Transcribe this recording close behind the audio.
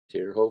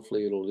here.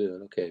 Hopefully it'll do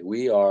it. Okay,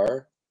 we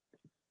are,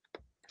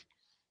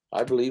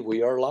 I believe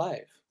we are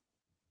live.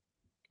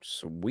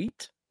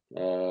 Sweet.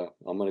 I'm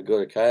going to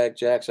go to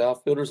Kayakjak's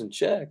Outfitters and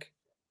check.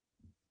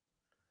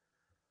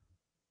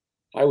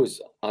 I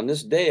was, on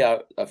this day,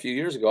 a few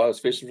years ago, I was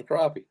fishing for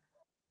crappie.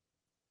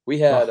 We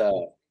had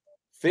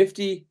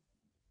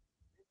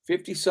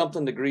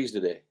 50-something degrees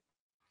today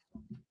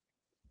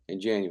in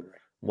January.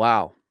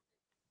 Wow.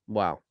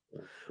 Wow.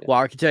 Yeah. Well,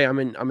 I can tell you,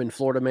 I'm in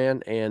Florida,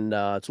 man, and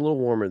it's a little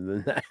warmer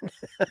than that.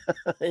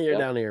 You're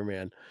down here,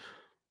 man.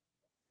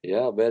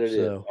 Yeah, I bet it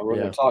is. We're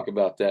going to talk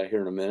about that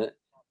here in a minute.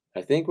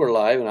 I think we're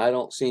live, and I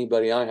don't see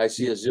anybody on. I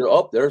see a 0.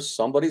 Oh, there's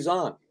somebody's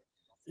on.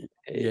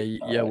 Hey,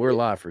 yeah, we're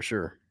live for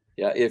sure.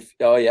 Yeah,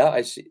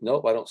 I see.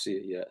 Nope, I don't see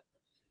it yet.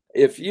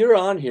 If you're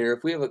on here,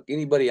 if we have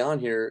anybody on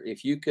here,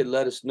 if you could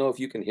let us know if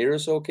you can hear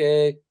us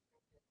okay,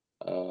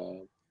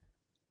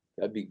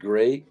 that'd be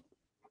great.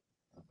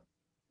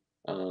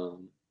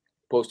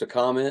 Post a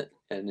comment,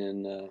 and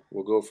then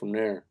we'll go from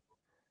there.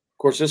 Of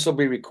course, this will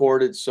be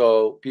recorded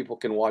so people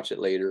can watch it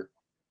later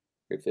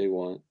if they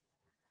want,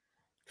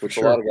 which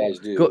a lot of guys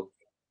do. Go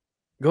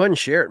ahead and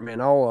share it, man.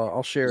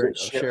 I'll share it.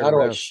 How do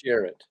I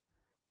share it?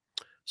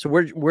 So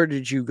where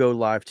did you go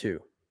live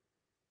to?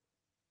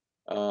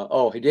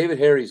 Hey, David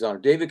Harry's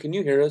on. David, can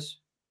you hear us?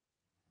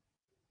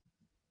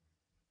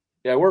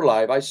 Yeah, we're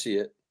live. I see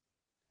it.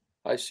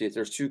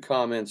 There's 2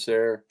 comments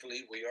there. I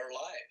believe we are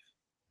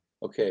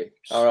live. Okay.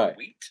 All right.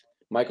 Sweet.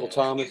 Michael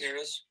Thomas. Can you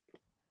hear us?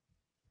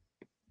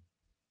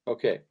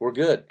 Okay, we're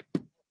good.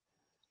 All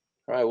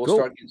right, we'll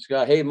start getting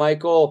Scott. Hey,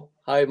 Michael.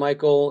 Hi,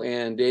 Michael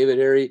and David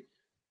Harry.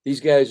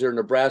 These guys are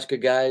Nebraska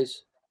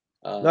guys.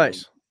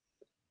 Nice.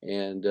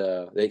 And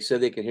they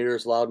said they can hear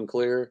us loud and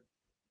clear.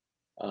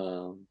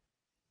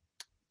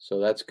 So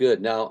that's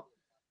good. Now,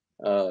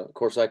 of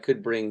course, I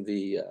could bring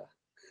the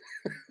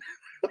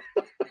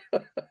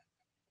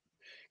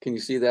can you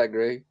see that,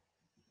 Greg?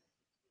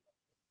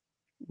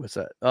 What's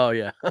that? Oh,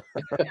 yeah.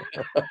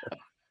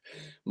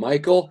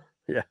 Michael?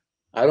 Yeah.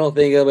 I don't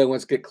think anybody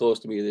wants to get close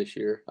to me this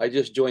year. I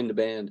just joined the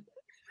band.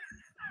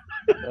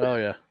 Oh,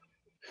 yeah.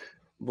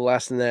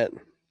 Blasting that.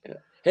 Yeah.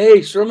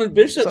 Hey, Sherman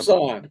Bishop's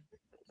on.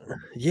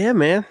 Yeah,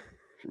 man.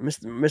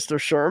 Mr.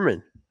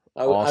 Sherman.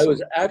 Awesome. I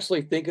was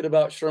actually thinking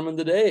about Sherman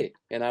today,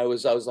 and I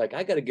was like,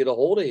 I got to get a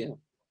hold of him.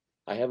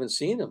 I haven't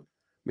seen him.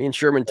 Me and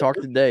Sherman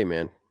talked today,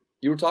 man.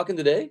 You were talking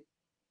today?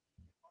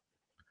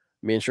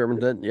 Me and Sherman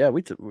did. Yeah,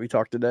 we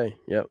talked today.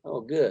 Yep. Oh,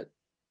 good.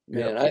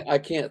 Man, yep. I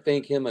can't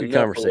thank him enough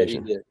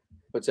conversation. For what he did.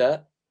 What's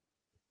that?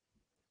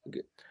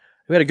 Good.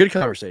 We had a good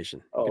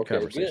conversation. Oh, good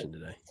conversation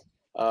today.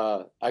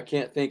 I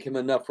can't thank him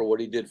enough for what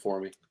he did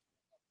for me.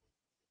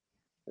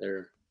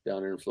 There,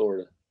 down there in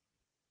Florida.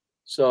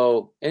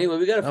 So anyway,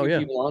 we got a few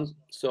people on.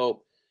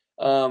 So,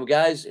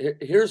 guys,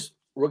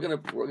 we're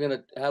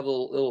gonna have a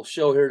little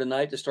show here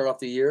tonight to start off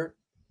the year,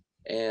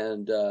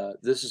 and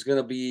this is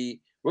gonna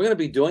be we're gonna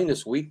be doing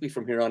this weekly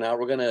from here on out.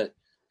 We're gonna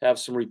have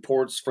some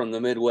reports from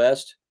the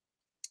Midwest,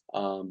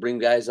 bring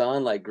guys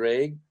on like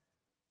Greg,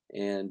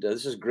 and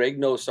this is Greg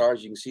Nosar,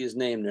 as you can see his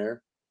name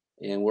there,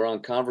 and we're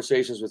on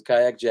Conversations with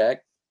Kayakjak,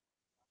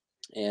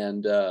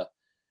 and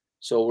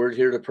so we're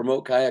here to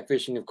promote kayak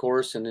fishing, of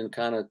course, and then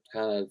kind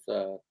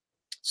of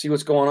see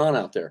what's going on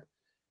out there.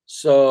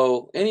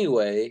 So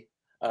anyway,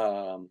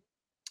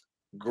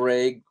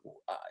 Greg,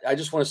 I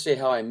just want to say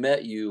how I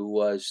met you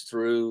was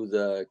through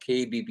the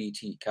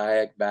KBBT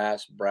Kayak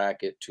Bass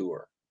Bracket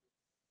Tour.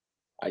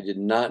 I did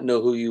not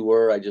know who you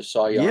were. I just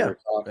saw you on there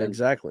talking.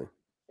 Exactly.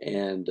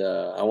 And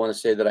I want to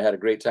say that I had a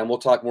great time. We'll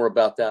talk more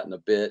about that in a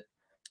bit.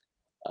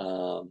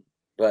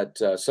 But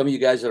some of you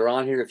guys that are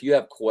on here, if you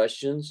have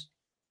questions,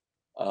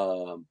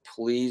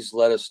 please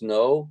let us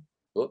know.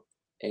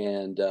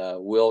 And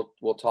we'll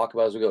talk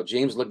about it as we go.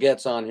 James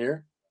Leggett's on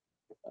here.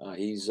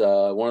 He's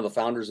one of the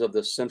founders of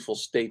the Central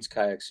States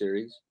Kayak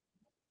Series.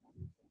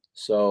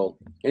 So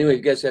anyway, if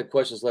you guys have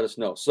questions, let us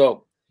know.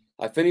 So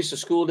I finished the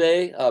school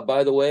day.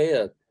 By the way,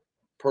 a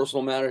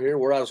personal matter here.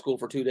 We're out of school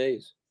for 2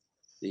 days.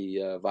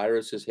 The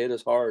virus has hit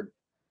us hard.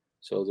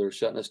 So they're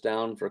shutting us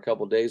down for a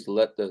couple of days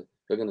to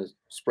they're going to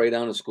spray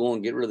down the school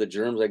and get rid of the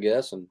germs, I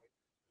guess. And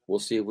we'll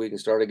see if we can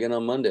start again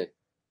on Monday.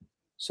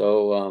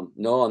 So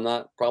no, I'm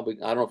not I don't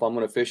know if I'm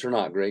going to fish or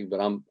not, Greg, but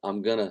I'm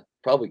going to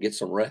probably get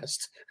some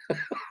rest.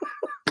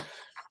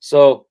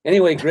 So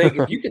anyway, Greg,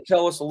 if you could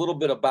tell us a little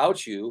bit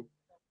about you,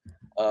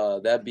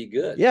 that'd be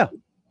good. Yeah.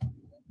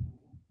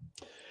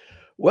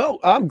 Well,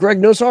 I'm Greg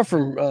Nosar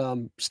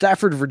from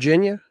Stafford,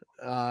 Virginia.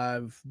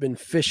 I've been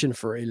fishing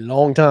for a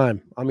long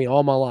time. I mean,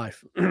 all my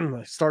life.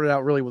 I started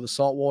out really with the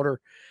saltwater.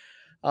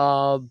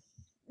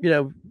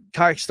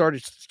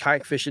 Started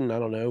kayak fishing, I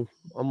don't know,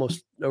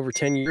 almost over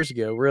 10 years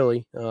ago,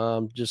 really.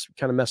 Just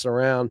kind of messing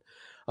around.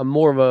 I'm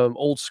more of an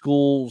old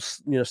school,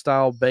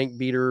 style bank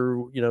beater,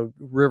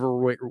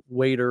 river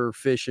wader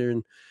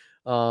fishing.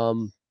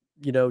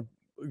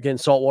 Again,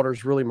 saltwater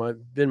has really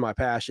been my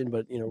passion,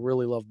 but,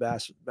 really love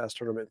bass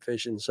tournament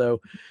fishing. So,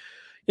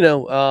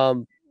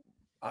 I'm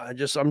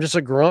just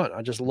a grunt.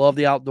 I just love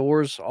the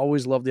outdoors.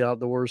 Always love the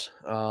outdoors.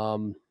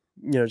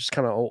 just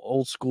kind of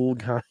old school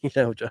kind. I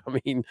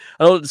mean,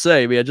 I don't know what to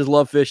say. I mean, I just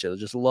love fishing. I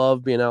just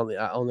love being out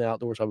on the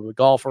outdoors. I'm a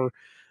golfer.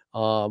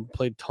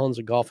 Played tons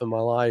of golf in my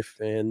life,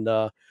 and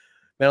man,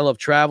 I love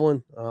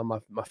traveling.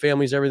 My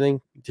family's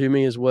everything to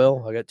me as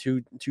well. I got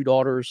two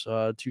daughters,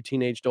 two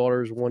teenage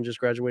daughters. One just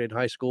graduated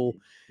high school,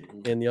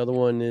 and the other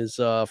one is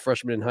a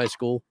freshman in high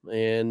school.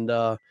 And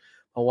my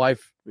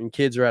wife and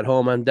kids are at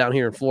home. I'm down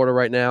here in Florida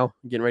right now,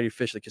 getting ready to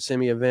fish the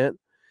Kissimmee event,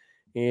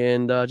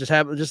 and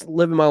just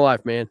living my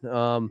life, man.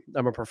 I'm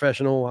a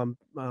professional.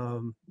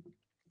 I'm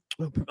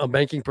a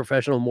banking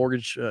professional,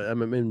 mortgage.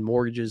 I'm in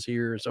mortgages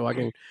here, so I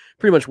can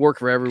pretty much work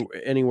for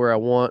anywhere I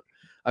want.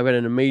 I've got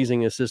an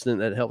amazing assistant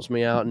that helps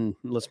me out and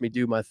lets me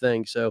do my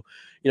thing. So,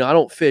 I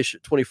don't fish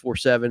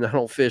 24/7. I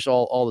don't fish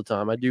all the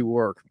time. I do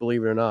work,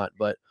 believe it or not.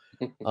 But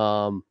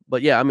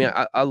yeah, I mean,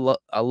 I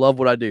love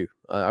what I do.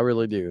 I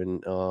really do.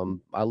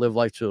 And I live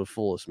life to the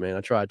fullest, man.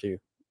 I try to,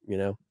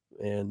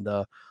 and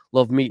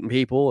love meeting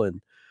people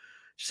and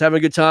just having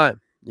a good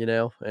time,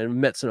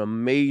 and met some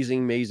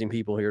amazing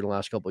people here in the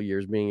last couple of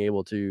years, being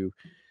able to,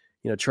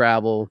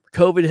 travel.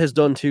 COVID has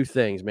done two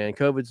things, man.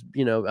 COVID's,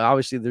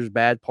 obviously there's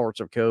bad parts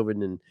of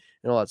COVID and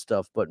all that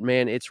stuff, but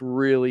man, it's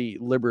really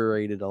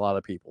liberated a lot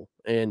of people.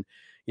 And,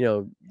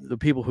 the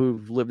people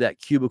who've lived that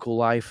cubicle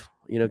life,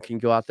 can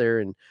go out there,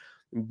 and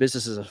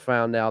businesses have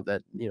found out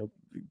that,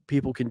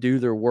 people can do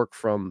their work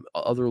from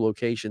other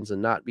locations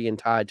and not being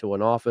tied to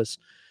an office.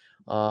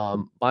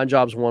 My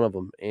job's one of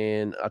them.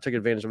 And I took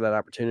advantage of that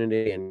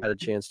opportunity and had a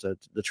chance to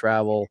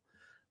travel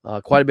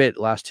quite a bit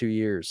the last 2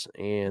 years,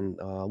 and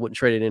wouldn't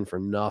trade it in for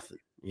nothing.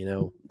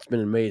 It's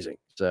been amazing.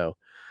 So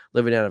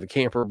living out of a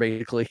camper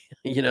basically,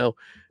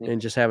 and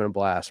just having a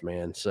blast,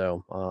 man.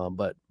 So,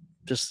 but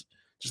just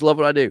love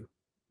what I do.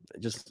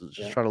 Just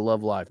try to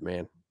love life,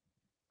 man.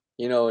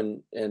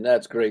 And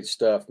that's great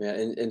stuff,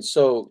 man. And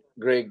so,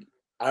 Greg,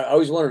 I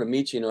always wanted to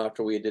meet you,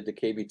 after we did the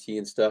KBT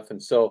and stuff.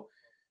 And so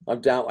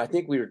I'm down. I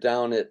think we were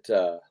down at,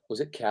 was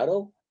it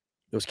Caddo?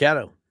 It was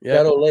Caddo. Yeah.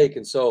 Caddo Lake.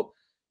 And so,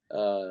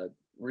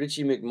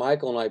 Richie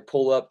McMichael and I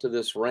pull up to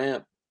this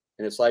ramp,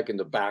 and it's like in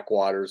the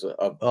backwaters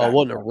of. Oh, it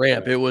wasn't a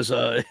ramp. It was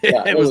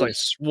it was like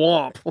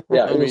swamp.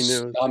 Yeah,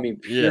 I mean,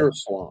 pure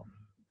swamp.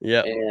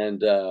 Yeah.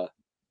 And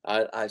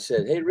I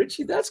said, "Hey,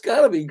 Richie, that's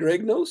got to be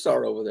Greg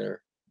Nosar over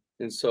there."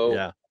 And so,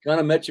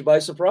 kind of met you by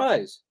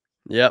surprise.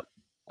 Yep.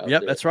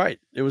 Yep, that's right.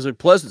 It was a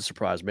pleasant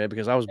surprise, man,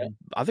 because I think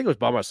it was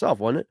by myself,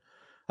 wasn't it?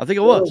 I think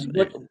it was.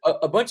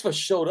 A bunch of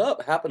us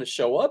happened to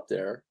show up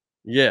there.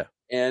 Yeah.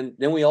 And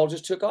then we all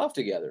just took off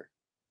together.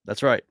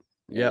 That's right.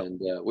 Yeah.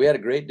 And we had a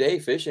great day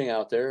fishing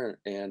out there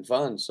and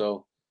fun.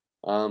 So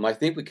I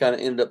think we kind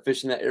of ended up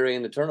fishing that area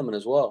in the tournament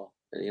as well,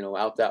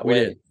 out that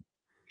way. Did.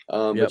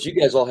 But you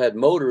guys all had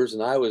motors,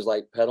 and I was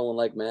like pedaling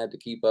like mad to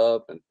keep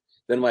up. And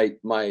then my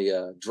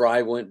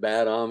drive went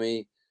bad on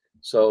me.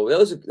 So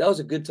that was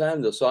a good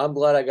time though. So I'm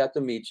glad I got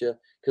to meet you,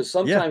 because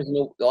sometimes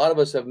a lot of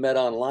us have met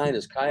online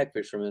as kayak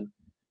fishermen.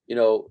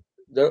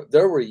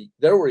 There were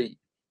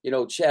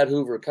Chad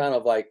Hoover, kind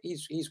of like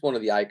he's one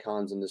of the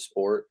icons in the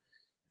sport.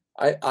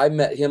 I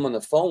met him on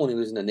the phone when he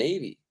was in the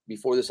Navy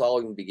before this all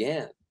even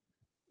began,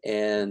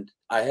 and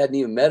I hadn't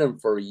even met him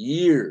for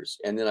years.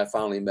 And then I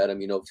finally met him,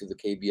 through the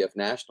KBF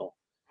National.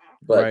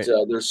 But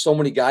there's so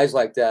many guys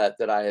like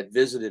that I had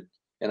visited,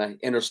 and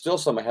there's still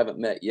some I haven't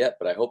met yet,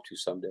 but I hope to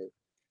someday.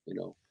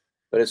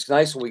 But it's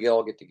nice when we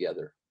all get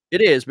together.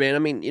 It is, man. I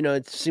mean,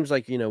 it seems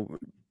like,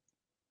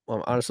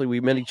 well, honestly, we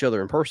met each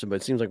other in person, but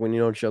it seems like we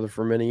know each other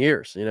for many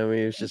years. I mean,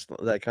 it's just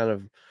that kind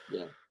of,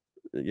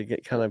 you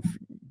get kind of,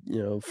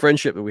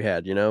 friendship that we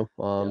had, even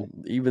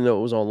though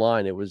it was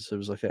online, it was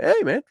like, hey,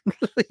 man,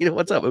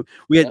 what's up?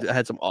 We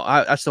had some,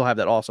 I still have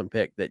that awesome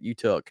pic that you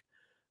took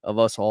of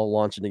us all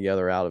launching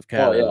together out of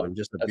Caddo, and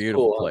just a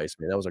beautiful place,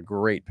 man. That was a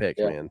great pic,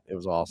 man. It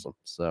was awesome.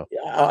 So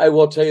I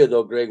will tell you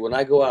though, Greg, when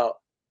I go out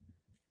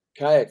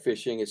kayak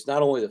fishing, it's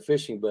not only the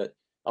fishing, but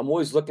I'm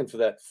always looking for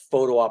that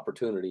photo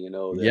opportunity,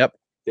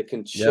 that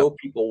can show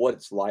people what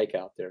it's like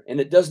out there.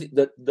 And it doesn't,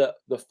 the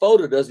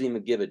photo doesn't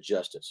even give it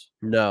justice.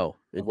 No,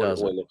 it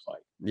doesn't. What it looks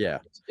like. Yeah.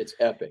 It's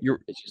epic.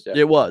 It's just epic.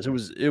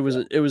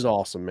 It was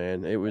awesome,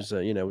 man. It was,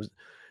 it was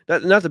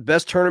not the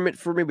best tournament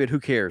for me, but who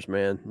cares,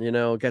 man?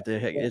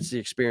 It's the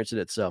experience in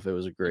itself. It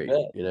was great,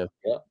 Yeah.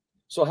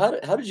 So how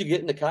did you get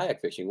into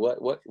kayak fishing?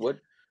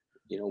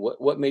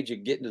 What made you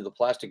get into the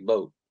plastic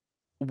boat?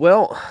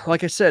 Well,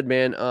 like I said,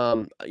 man,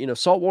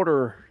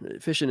 saltwater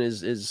fishing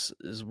is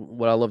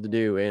what I love to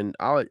do, and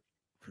I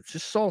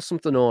just saw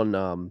something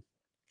on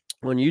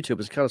YouTube.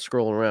 It's kind of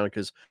scrolling around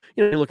because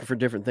you're looking for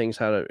different things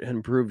how to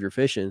improve your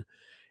fishing,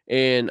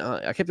 and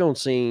I kept on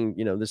seeing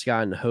this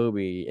guy in the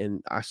Hobie,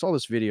 and I saw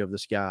this video of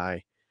this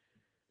guy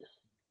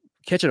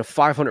catching a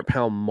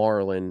 500-pound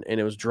marlin, and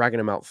it was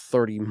dragging him out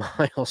 30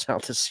 miles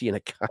out to sea in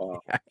a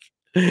kayak.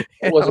 Wow.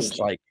 It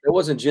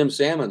wasn't Jim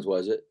Salmon's,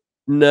 was it?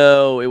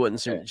 No, it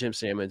wasn't Jim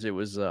Salmon's. It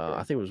was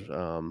I think it was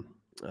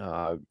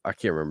I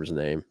can't remember his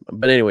name,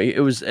 but anyway, it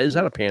was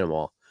out of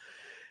Panama,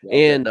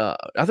 and I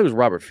think it was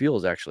Robert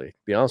Fields, actually. To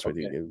be honest with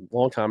you, a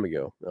long time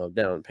ago,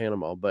 down in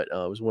Panama, but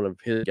it was one of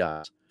his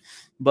guys.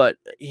 But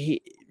I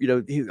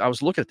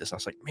was looking at this. I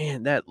was like,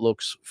 man, that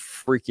looks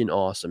freaking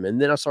awesome.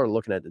 And then I started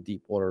looking at the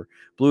deep water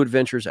Blue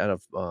Adventures out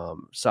of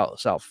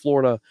South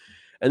Florida.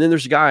 And then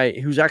there's a guy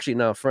who's actually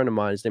now a friend of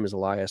mine. His name is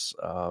Elias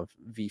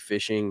V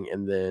Fishing.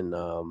 And then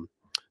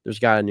there's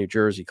a guy in New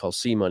Jersey called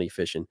Sea Money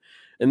Fishing.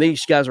 And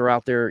these guys are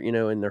out there,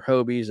 in their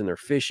Hobies, and they're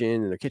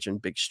fishing, and they're catching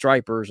big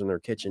stripers, and they're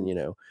catching,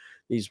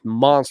 these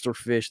monster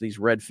fish, these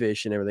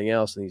redfish and everything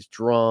else, and these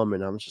drum.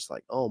 And I'm just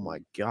like, oh my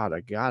God,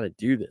 I got to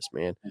do this,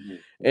 man.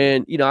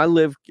 And, I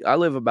live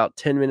about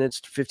 10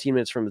 minutes to 15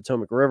 minutes from the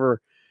Potomac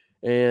River.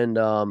 And,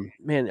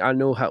 man, I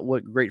know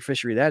what great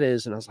fishery that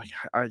is. And I was like,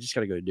 I just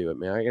got to go do it,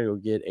 man. I got to go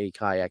get a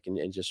kayak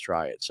and just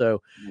try it.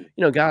 So,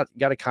 got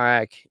a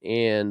kayak,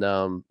 and,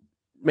 man,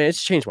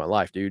 it's changed my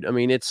life, dude. I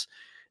mean, it's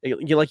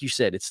like you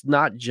said, it's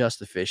not just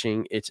the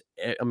fishing.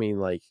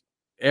 Like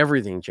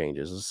everything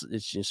changes.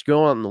 It's just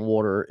go out in the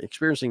water,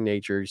 experiencing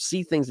nature,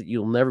 see things that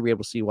you'll never be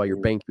able to see while you're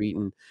bank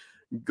beating,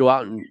 go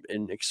out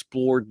and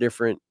explore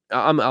different.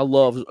 I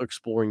love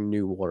exploring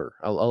new water.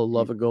 I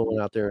love going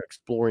out there,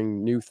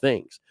 exploring new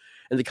things.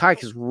 And the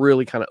kayak has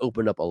really kind of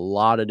opened up a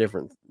lot of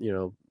different,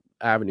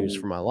 avenues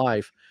for my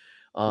life.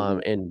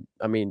 And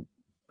I mean,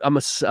 I'm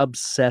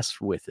obsessed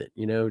with it.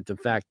 The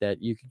fact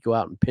that you could go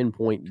out and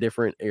pinpoint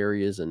different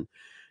areas and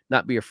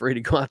not be afraid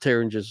to go out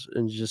there and just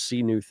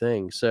see new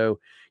things. So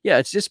yeah,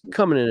 it's just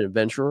becoming an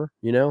adventurer,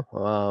 that's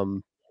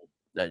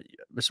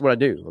what I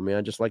do. I mean,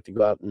 I just like to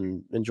go out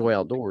and enjoy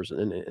outdoors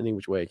in any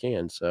which way I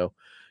can. So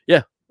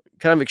yeah,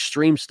 kind of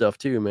extreme stuff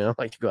too, man. I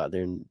like to go out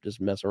there and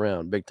just mess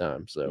around big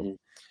time. So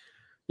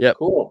yeah.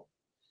 Cool.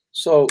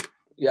 So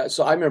yeah,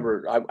 so I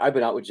remember I've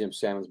been out with Jim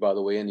Salmons, by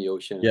the way, in the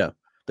ocean. Yeah.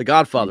 The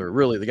Godfather,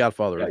 really the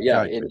Godfather.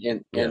 Yeah.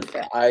 And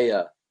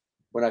I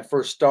when I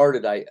first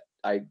started,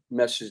 I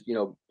messaged,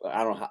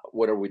 I don't know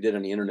whatever we did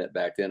on the internet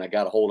back then. I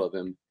got a hold of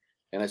him,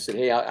 and I said,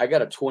 hey, I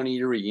got a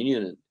 20-year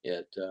reunion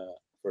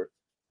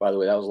by the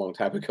way, that was a long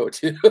time ago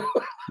too.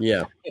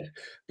 Yeah.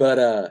 But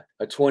a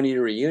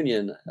 20-year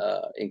reunion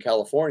in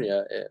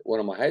California at one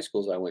of my high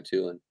schools I went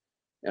to,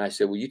 and I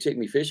said, will you take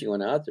me fishing?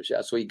 When out there?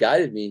 So he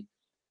guided me.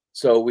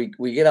 So we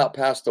get out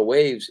past the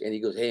waves, and he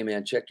goes, hey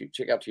man, check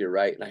out to your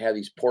right. And I have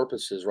these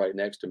porpoises right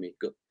next to me.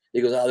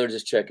 He goes, oh, they're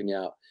just checking you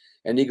out.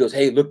 And he goes,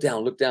 hey, look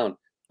down.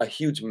 A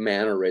huge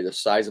manta ray the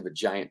size of a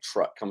giant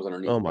truck comes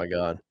underneath. Oh my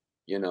God.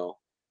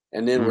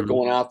 And then we're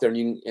going out there,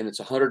 and it's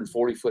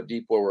 140 foot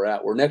deep where we're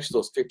at. We're next to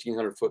those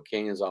 1,500 foot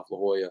canyons off La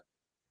Jolla,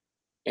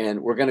 and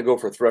we're going to go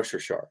for thresher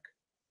shark.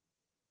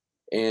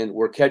 And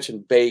we're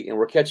catching bait,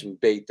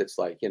 that's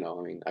like,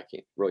 I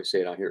can't really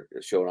say it out here,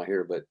 show it out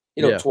here, but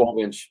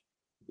 12-inch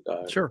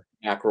sure,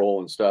 mackerel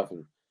and stuff,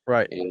 and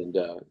right, and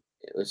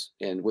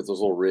with those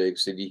little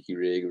rigs, Siddiqui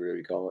rig or whatever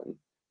you call it,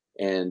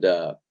 and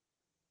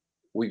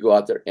we go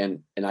out there,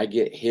 and I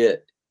get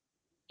hit,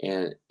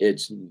 and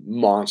it's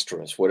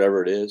monstrous,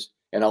 whatever it is.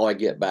 And all I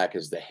get back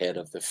is the head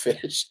of the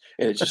fish,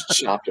 and it just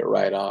chopped it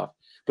right off.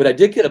 But I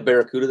did get a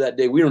barracuda that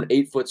day. We were in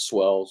 8-foot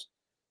swells.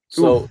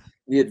 So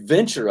the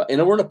adventure,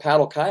 and we're in a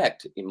paddle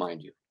kayak,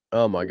 mind you.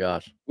 Oh my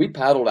gosh. We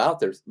paddled out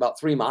there about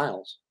 3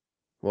 miles.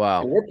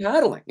 Wow. And we're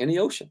paddling in the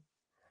ocean.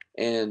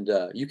 And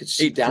you could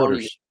see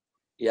down.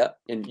 Yeah.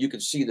 And you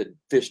could see the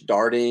fish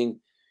darting.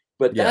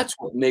 But that's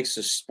what makes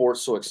this sport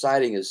so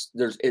exciting is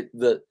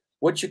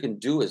what you can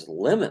do is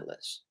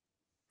limitless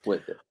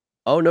with it.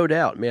 Oh, no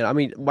doubt, man. I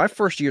mean, my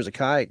first year as a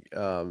kayak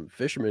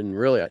fisherman,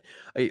 really,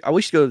 I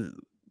wish to go to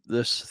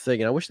this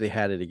thing, and I wish they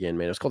had it again,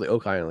 man. It's called the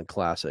Oak Island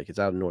Classic. It's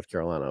out in North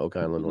Carolina, Oak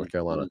Island, North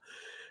Carolina.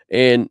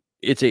 And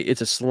it's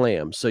a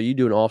slam. So you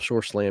do an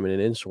offshore slam and an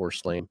inshore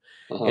slam.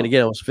 And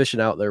again, I was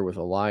fishing out there with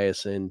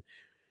Elias, and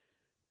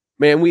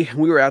man, we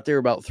were out there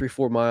about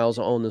 3-4 miles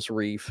on this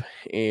reef,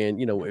 and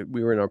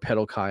we were in our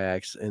pedal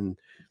kayaks, and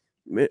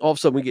all of a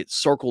sudden we get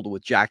circled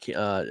with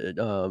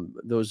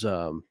those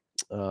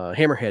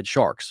hammerhead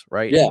sharks,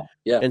 right?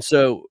 Yeah. And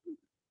so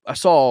I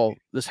saw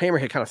this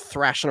hammerhead kind of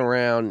thrashing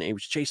around, and he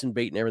was chasing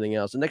bait and everything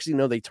else. The next thing you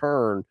know, they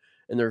turn,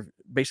 and they're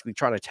basically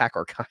trying to attack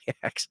our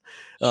kayaks.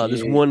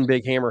 This one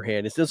big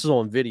hammerhead. This is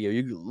on video.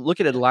 You look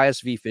at Elias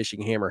V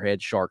Fishing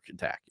hammerhead shark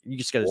attack. You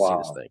just got to see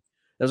this thing.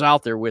 I was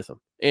out there with them,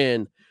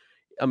 and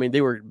I mean,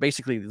 they were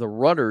basically the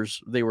rudders.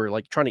 They were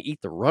like trying to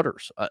eat the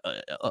rudders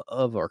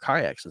of our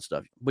kayaks and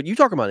stuff. But you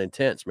talk about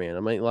intense, man. I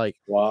mean, like,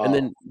 and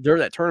then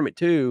during that tournament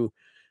too,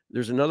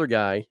 there's another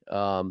guy.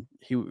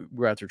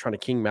 We're out there trying to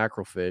king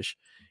mackerel fish,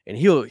 and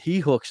he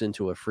hooks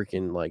into a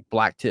freaking like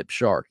black tip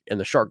shark, and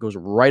the shark goes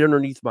right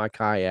underneath my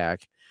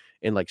kayak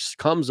and like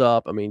comes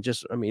up. I mean,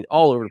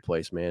 all over the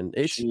place, man.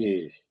 It's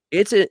an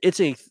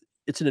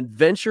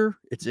adventure.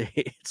 It's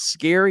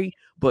scary,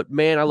 but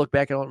man, I look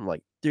back at it, I'm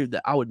like, dude,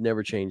 I would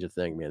never change a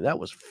thing, man. That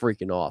was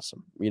freaking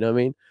awesome. You know what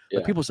I mean?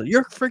 Like people say,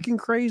 you're freaking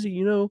crazy.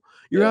 You're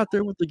out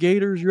there with the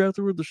gators, you're out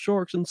there with the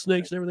sharks and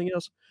snakes and everything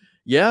else.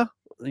 Yeah,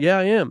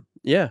 I am.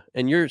 Yeah.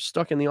 And you're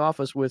stuck in the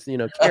office with,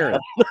 Karen.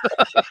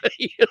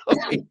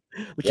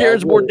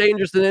 Karen's more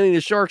dangerous than any of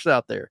the sharks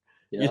out there.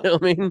 Yeah. You know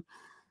what I mean?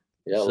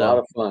 Yeah, a lot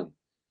of fun.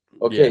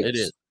 Okay. Yeah, it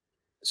is.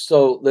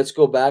 So let's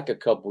go back a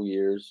couple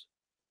years.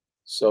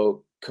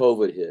 So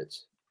COVID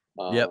hits.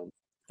 Yep.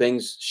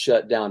 Things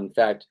shut down. In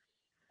fact,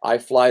 I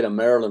fly to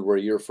Maryland, where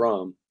you're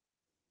from,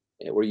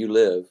 where you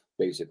live,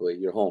 basically.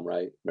 You're home,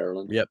 right?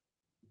 Maryland? Yep.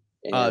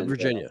 And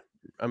Virginia.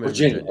 I'm in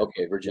Virginia. Virginia.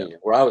 Okay, Virginia. Yep.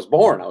 Where I was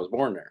born. I was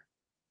born there.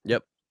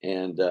 Yep.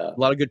 And a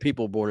lot of good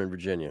people born in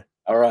Virginia.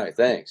 All right,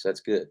 thanks. That's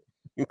good.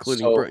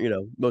 Including, you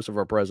know, most of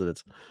our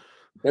presidents.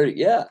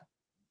 Yeah.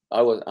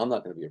 I'm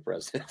not going to be a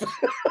president.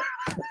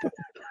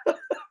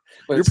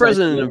 You're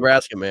president of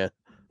Nebraska, man.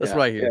 That's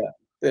right here. Yeah,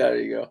 there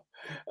you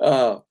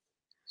go.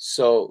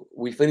 So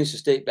we finished the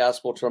state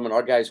basketball tournament.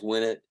 Our guys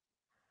win it.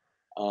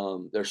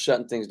 They're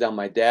shutting things down.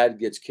 My dad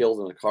gets killed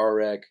in a car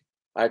wreck.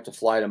 I have to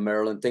fly to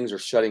Maryland. Things are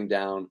shutting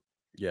down.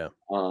 Yeah.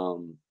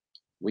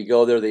 We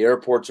go there. The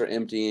airports are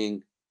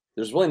emptying.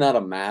 There's really not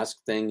a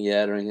mask thing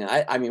yet or anything.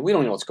 I mean, we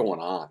don't know what's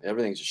going on.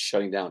 Everything's just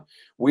shutting down.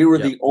 We were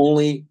the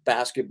only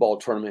basketball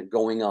tournament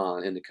going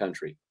on in the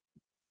country.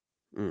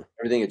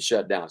 Everything had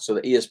shut down. So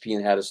the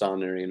ESPN had us on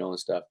there, you know, and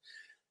stuff.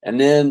 And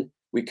then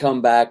we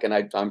come back, and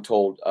I'm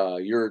told,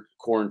 you're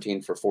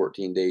quarantined for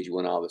 14 days. You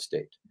went out of the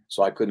state.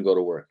 So I couldn't go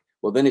to work.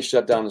 Well, then they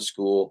shut down the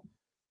school.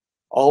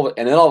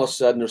 And then all of a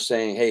sudden they're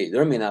saying, hey,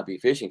 there may not be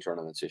fishing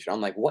tournaments this year.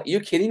 I'm like, what?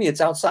 You're kidding me? It's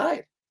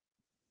outside.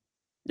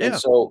 Yeah. And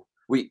so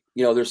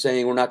they're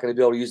saying we're not going to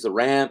be able to use the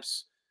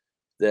ramps,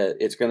 that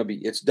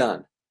it's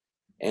done.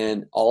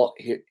 And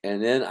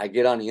then I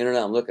get on the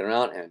internet, I'm looking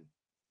around, and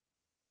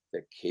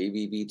the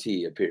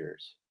KBBT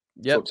appears.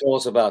 Yep. So tell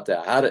us about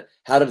that.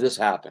 How did this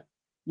happen?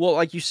 Well,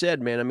 like you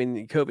said, man, I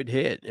mean, COVID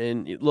hit,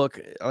 and look,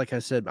 like I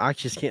said, I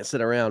just can't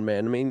sit around,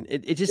 man. I mean,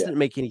 it just didn't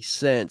make any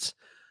sense.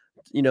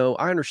 You know,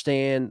 I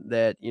understand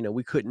that, you know,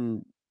 we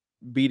couldn't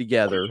be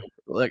together.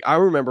 Like, I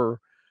remember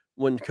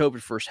when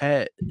COVID first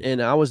hit,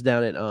 and I was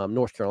down at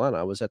North Carolina.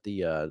 I was at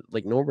the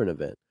Lake Norman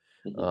event,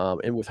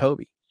 and with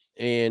Hobie.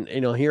 And,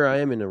 you know, here I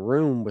am in a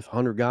room with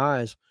 100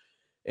 guys,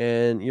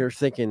 and you're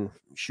thinking,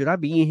 should I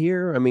be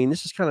here? I mean,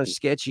 this is kind of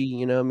sketchy,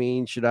 you know what I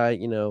mean? Should I,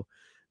 you know,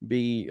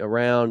 be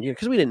around, you know,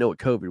 because we didn't know what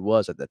COVID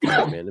was at that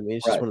time, man. I mean,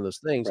 it's just one of those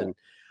things. And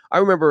I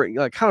remember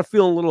kind of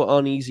feeling a little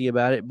uneasy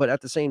about it, but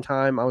at the same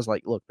time, I was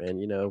like, look, man,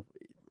 you know,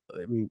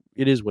 I mean,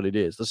 it is what it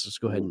is. Let's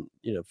just go ahead and,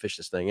 you know, fish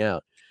this thing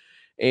out.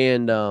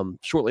 And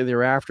shortly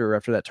thereafter,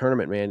 after that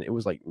tournament, man, it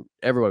was like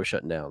everybody was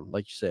shutting down.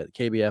 Like you said,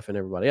 KBF and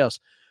everybody else.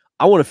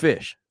 I want to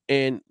fish.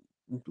 And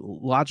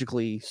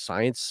logically,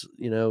 science,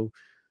 you know,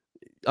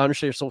 I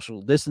understand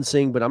social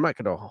distancing, but I'm not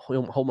going to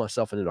hold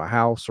myself into a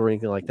house or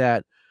anything like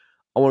that.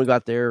 I want to go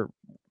out there,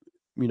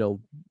 you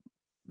know,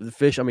 the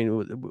fish. I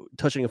mean,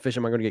 touching a fish,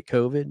 am I going to get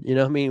COVID? You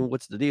know what I mean?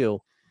 What's the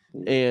deal?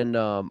 And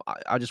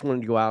I just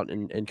wanted to go out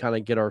and kind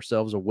of get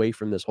ourselves away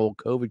from this whole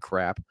COVID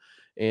crap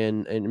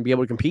and be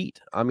able to compete.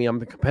 I mean,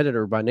 I'm a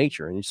competitor by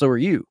nature, and so are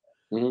you.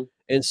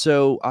 And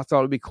so I thought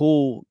it'd be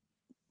cool.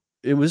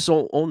 It was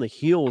on the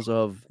heels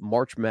of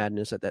March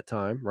Madness at that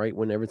time, right?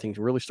 When everything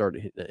really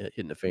started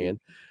hitting the fan.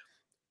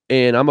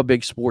 And I'm a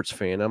big sports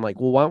fan. I'm like,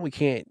 well, why don't we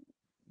can't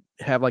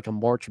have like a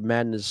March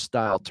Madness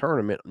style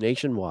tournament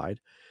nationwide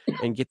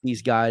and get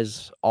these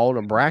guys all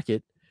in a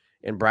bracket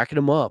and bracket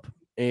them up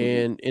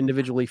and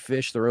individually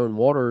fish their own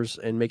waters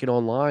and make it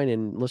online,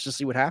 and let's just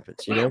see what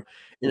happens, you know?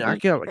 And I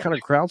kind of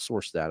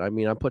crowdsourced that. I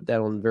mean, I put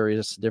that on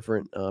various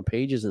different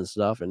pages and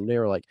stuff, and they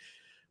were like,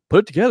 put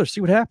it together,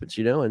 see what happens,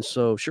 you know? And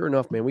so sure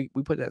enough, man, we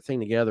put that thing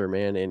together,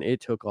 man, and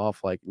it took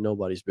off like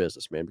nobody's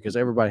business, man, because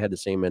everybody had the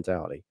same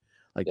mentality.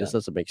 Like, this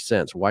doesn't make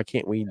sense. Why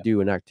can't we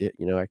do an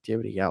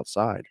activity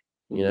outside,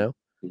 you know,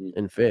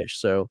 and fish?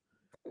 So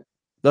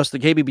thus the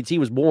KBBT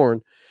was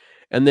born.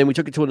 And then we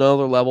took it to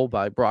another level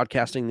by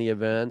broadcasting the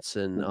events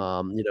and,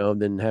 you know,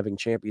 then having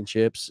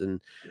championships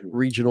and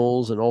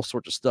regionals and all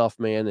sorts of stuff,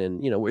 man.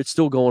 And, you know, it's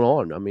still going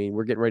on. I mean,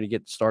 we're getting ready to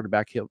get started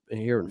back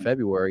here in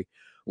February,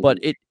 but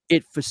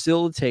it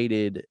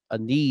facilitated a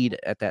need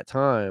at that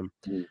time.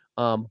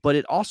 But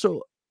it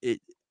also,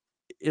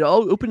 it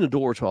all opened the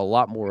door to a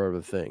lot more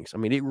other things. I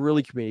mean, it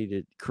really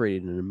created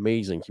an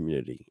amazing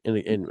community and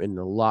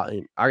a lot.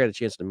 And I got a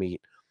chance to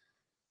meet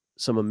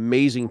some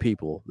amazing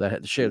people that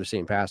had to share the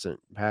same passion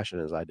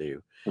as I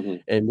do.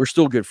 And we're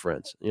still good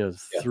friends, you know,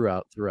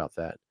 throughout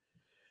that.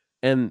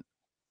 And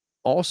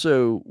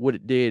also what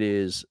it did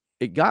is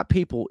it got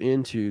people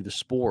into the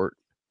sport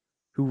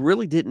who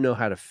really didn't know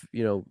how to,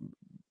 you know,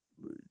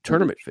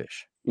 tournament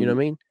fish, you know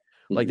what I mean?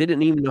 Like they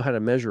didn't even know how to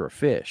measure a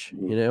fish,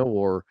 you know,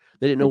 or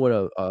they didn't know what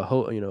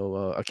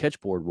a catch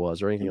board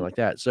was or anything like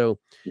that. So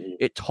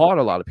it taught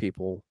a lot of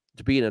people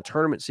to be in a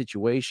tournament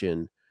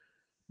situation,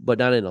 but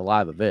not in a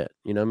live event,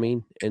 you know what I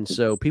mean? And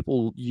so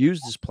people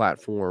use this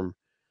platform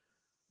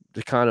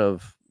to kind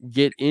of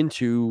get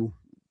into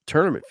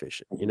tournament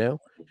fishing, you know?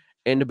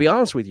 And to be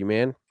honest with you,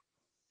 man,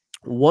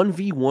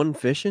 1v1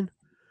 fishing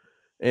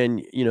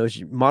and, you know, it's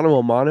mano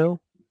a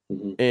mano.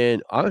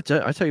 And I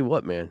tell you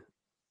what, man,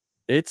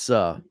 it's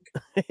I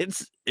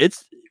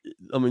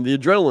mean, the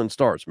adrenaline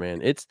starts,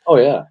 man. It's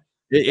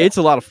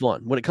a lot of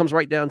fun when it comes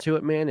right down to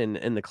it, man.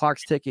 And the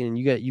clock's ticking and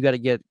you got to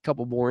get a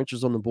couple more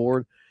inches on the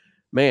board,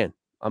 man.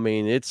 I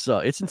mean, it's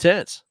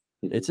intense.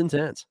 It's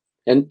intense.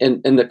 And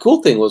the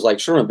cool thing was,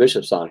 like, Sherman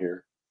Bishop's on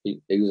here. He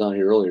was on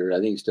here earlier. I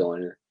think he's still on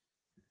here.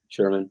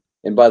 Sherman.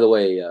 And by the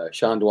way,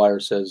 Sean Dwyer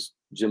says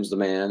Jim's the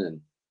man, and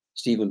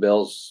Stephen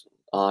Bell's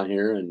on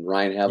here, and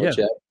Ryan Havlicek.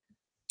 Yeah.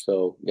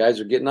 So guys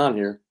are getting on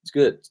here. It's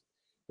good.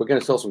 We're going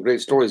to tell some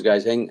great stories,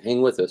 guys.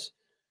 Hang with us.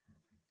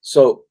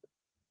 So,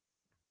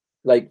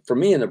 like for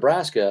me in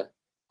Nebraska,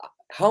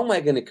 how am I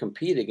going to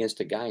compete against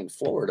a guy in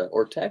Florida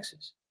or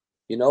Texas?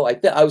 You know,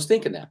 I was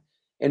thinking that.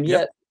 And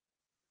yet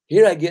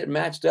here I get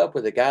matched up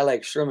with a guy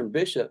like Sherman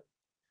Bishop,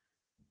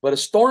 but a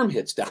storm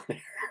hits down there.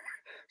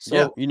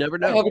 So you never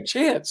know. I have a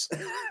chance.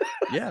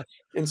 Yeah.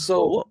 And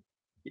so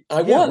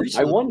I won.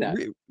 I won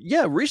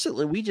that.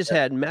 Recently we just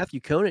had Matthew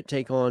Conant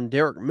take on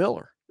Derek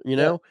Miller, you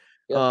know.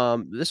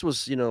 This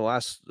was, you know,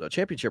 last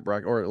championship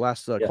bracket or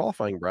last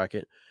qualifying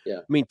bracket. Yeah.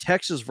 I mean,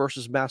 Texas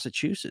versus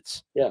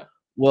Massachusetts. Yeah.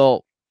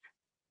 Well,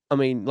 I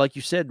mean, like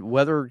you said,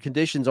 weather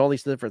conditions, all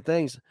these different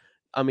things.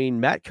 I mean,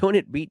 Matt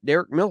Conant beat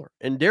Derek Miller,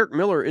 and Derek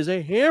Miller is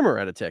a hammer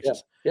out of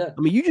Texas. Yeah.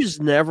 I mean, you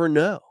just never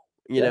know,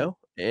 you know.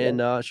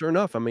 And sure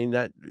enough, I mean,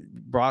 that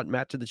brought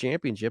Matt to the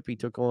championship. He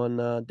took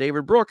on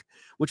David Brook,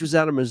 which was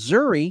out of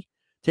Missouri,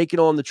 taking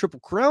on the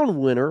Triple Crown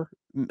winner,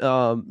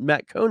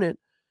 Matt Conant.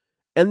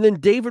 And then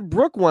David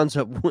Brook winds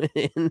up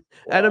winning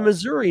out of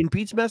Missouri and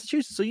beats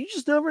Massachusetts. So you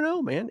just never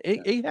know, man.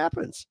 It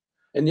happens.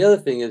 And the other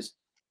thing is,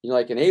 you know,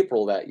 like in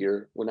April that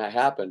year when that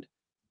happened,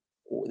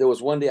 there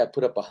was one day I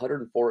put up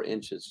 104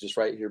 inches just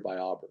right here by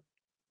Auburn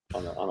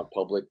on a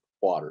public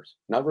waters.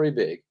 Not very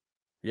big.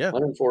 Yeah.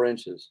 104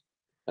 inches.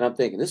 And I'm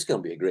thinking, this is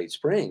going to be a great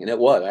spring. And it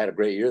was. I had a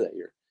great year that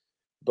year.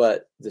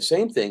 But the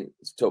same thing,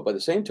 so by the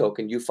same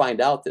token, you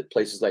find out that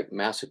places like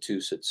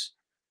Massachusetts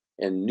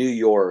and New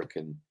York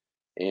and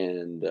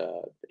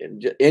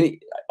any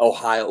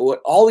Ohio,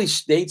 all these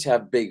states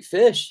have big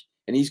fish,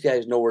 and these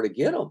guys know where to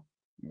get them.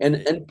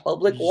 And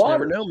public water. You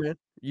never know, man.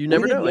 You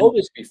never know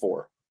this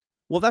before.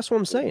 Well, that's what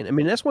I'm saying. I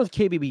mean, that's what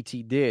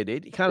KBBT did.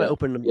 It kind of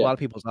opened a lot of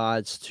people's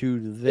eyes to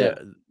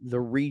the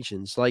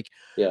regions. Like,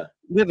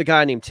 we have a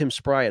guy named Tim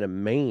Spry out of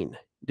Maine.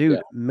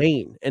 Dude,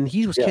 Maine, and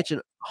he was catching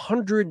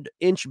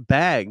 100-inch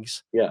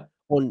bags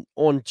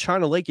on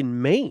China Lake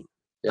in Maine.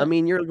 I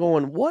mean, you're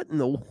going, what in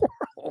the world?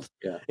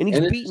 And he's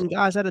beating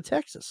guys out of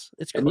Texas.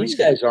 It's crazy. And these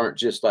guys aren't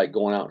just like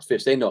going out and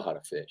fish. They know how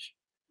to fish.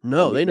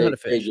 No, they know how to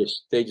fish.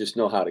 They just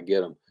know how to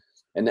get them.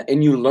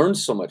 And you learn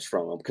so much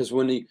from them, because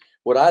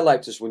what I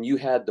liked is when you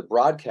had the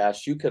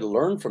broadcast, you could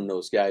learn from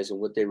those guys and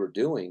what they were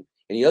doing.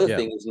 And the other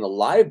thing is in the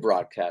live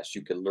broadcast,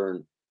 you could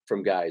learn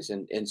from guys.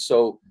 And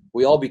so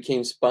we all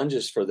became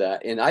sponges for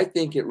that. And I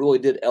think it really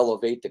did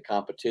elevate the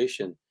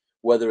competition,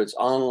 whether it's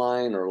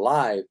online or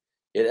live.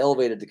 It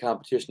elevated the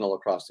competition all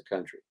across the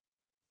country.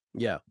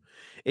 Yeah,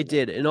 it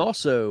did. And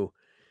also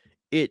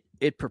it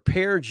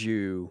prepared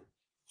you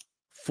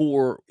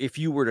for if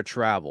you were to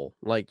travel,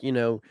 like, you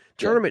know,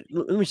 tournament.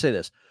 Let me say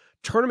this: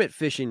 tournament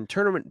fishing,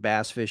 tournament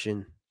bass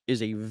fishing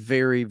is a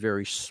very,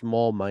 very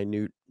small,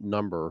 minute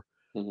number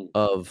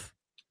of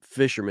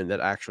fishermen that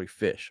actually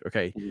fish.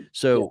 Okay.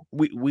 So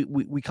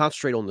we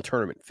concentrate on the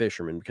tournament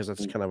fishermen because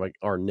that's kind of like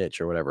our niche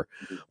or whatever,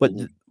 but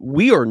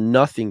we are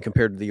nothing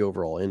compared to the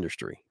overall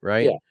industry.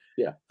 Right.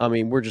 Yeah. I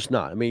mean, we're just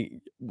not. I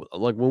mean,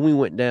 like when we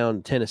went down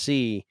to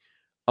Tennessee,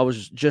 I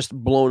was just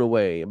blown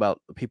away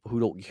about the people who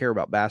don't care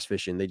about bass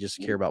fishing. They just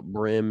care about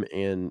brim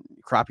and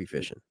crappie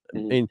fishing.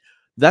 And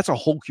that's a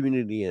whole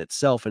community in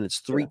itself. And it's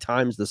 3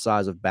 times the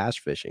size of bass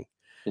fishing.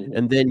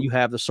 And then you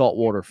have the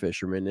saltwater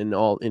fishermen and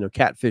all, you know,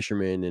 cat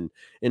fishermen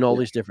and all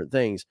these different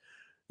things.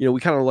 You know,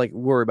 we kind of like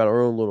worry about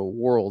our own little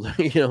world,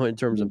 you know, in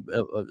terms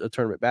of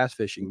tournament bass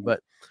fishing.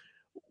 But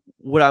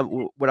what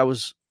I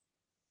was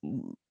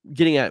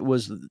getting at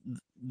was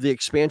the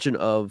expansion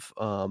of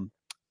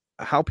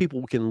how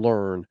people can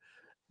learn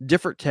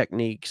different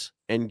techniques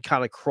and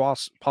kind of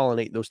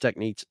cross-pollinate those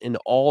techniques into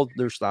all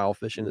their style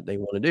fishing that they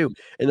want to do.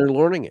 And they're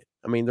learning it.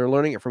 I mean, they're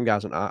learning it from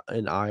guys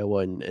in Iowa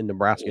and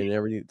Nebraska and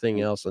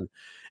everything else. And,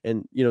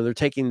 you know, they're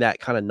taking that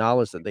kind of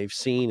knowledge that they've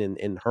seen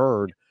and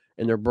heard,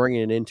 and they're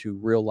bringing it into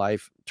real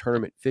life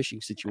tournament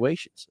fishing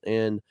situations.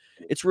 And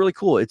it's really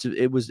cool.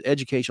 It was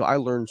educational. I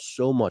learned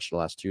so much the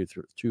last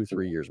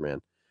 2-3 years,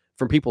 man,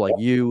 from people like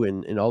you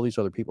and all these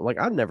other people. Like,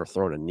 I've never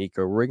thrown a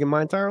Nico rig in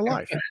my entire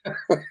life.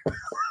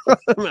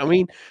 I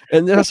mean,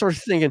 and then I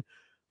started thinking,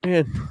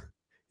 man,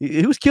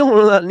 he was killing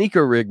on that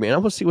Nico rig, man. I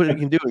want to see what it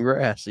can do in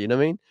grass. You know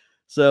what I mean?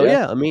 So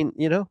I mean,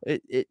 you know,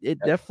 it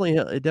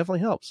definitely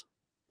helps.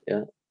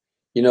 Yeah.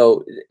 You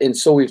know, and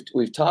so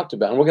we've talked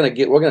about, and we're going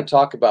to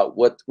talk about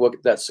what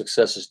that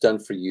success has done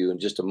for you in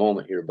just a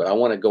moment here, but I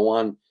want to go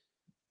on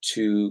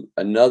to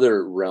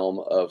another realm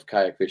of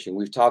kayak fishing.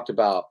 We've talked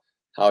about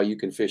how you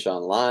can fish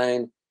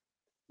online,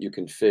 you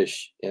can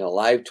fish in a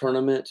live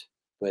tournament,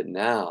 but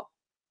now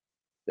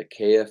the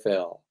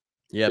KFL,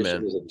 man,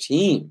 as a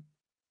team,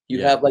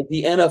 you have like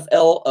the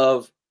NFL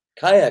of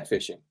kayak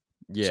fishing.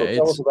 Yeah, so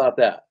tell us about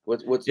that.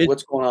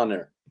 What's going on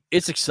there?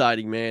 It's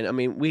exciting, man. I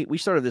mean, we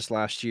started this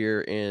last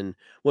year, and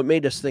what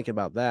made us think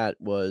about that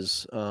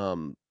was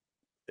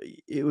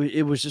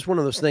it was just one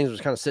of those things. I was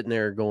kind of sitting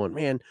there going,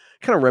 man,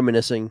 kind of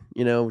reminiscing,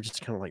 you know,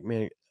 just kind of like,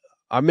 man,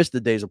 I miss the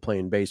days of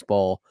playing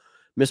baseball,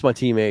 miss my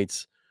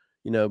teammates,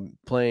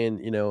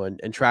 playing,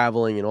 and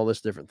traveling and all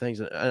this different things.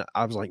 And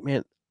I was like,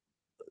 man,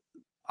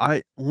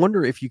 I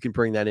wonder if you can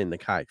bring that into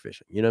kayak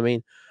fishing. You know what I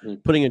mean?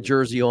 Mm-hmm. Putting a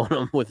jersey on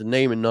them with a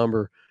name and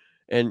number,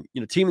 and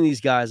teaming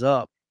these guys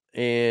up,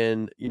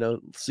 and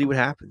see what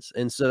happens.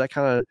 And so that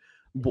kind of,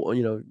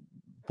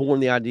 born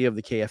the idea of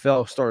the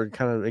KFL. Started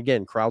kind of,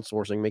 again,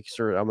 crowdsourcing, making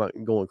sure I'm not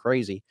going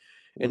crazy.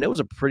 And it was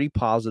a pretty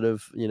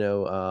positive,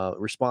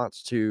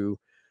 response to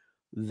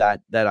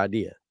that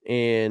idea.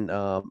 And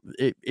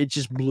it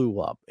just blew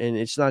up. And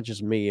it's not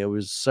just me. It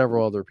was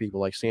several other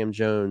people like Sam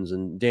Jones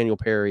and Daniel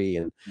Perry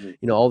and,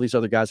 all these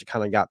other guys that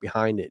kind of got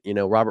behind it,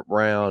 Robert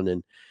Brown,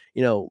 and,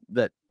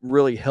 that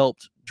really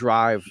helped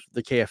drive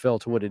the KFL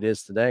to what it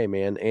is today,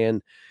 man.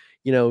 And,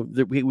 I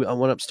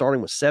went up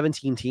starting with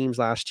 17 teams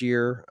last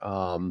year.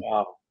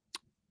 Wow.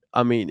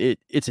 I mean,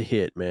 it's a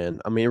hit,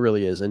 man. I mean, it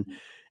really is. And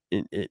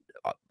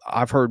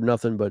I've heard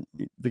nothing but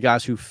the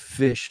guys who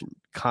fish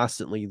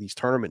constantly these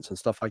tournaments and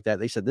stuff like that.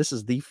 They said this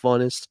is the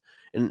funnest,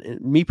 and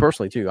me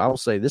personally too, I will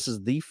say this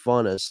is the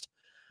funnest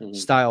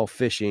style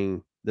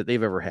fishing that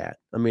they've ever had.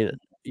 I mean,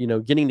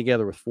 getting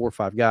together with 4 or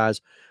 5 guys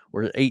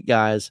or 8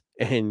 guys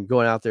and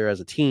going out there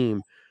as a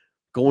team,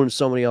 going to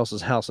somebody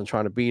else's house and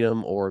trying to beat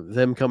them, or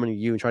them coming to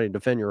you and trying to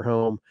defend your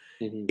home.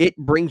 It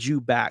brings you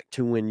back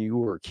to when you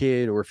were a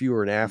kid, or if you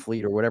were an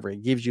athlete or whatever.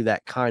 It gives you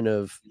that kind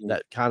of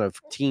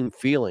team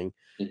feeling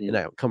and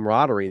that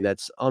camaraderie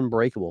that's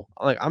unbreakable.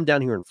 Like, I'm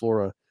down here in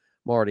Florida,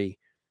 Marty,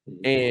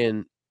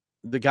 and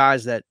the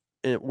guys that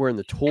were in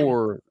the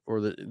tour,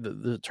 or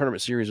the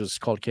tournament series was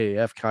called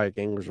KAF, Kayak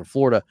Anglers of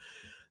Florida.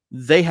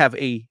 They have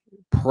a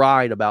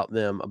pride about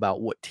them,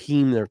 about what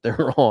team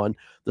they're on.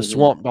 The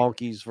Swamp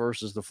Donkeys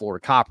versus the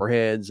Florida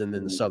Copperheads, and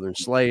then the Southern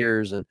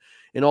Slayers, and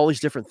all these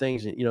different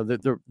things. And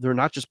they're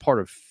not just part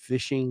of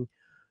fishing,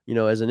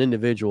 as an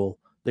individual.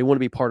 They want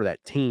to be part of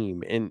that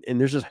team, and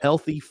there's this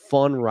healthy,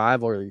 fun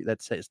rivalry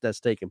that's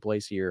taking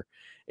place here.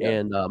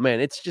 And man,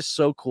 it's just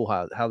so cool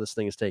how this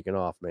thing is taking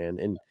off, man.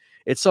 And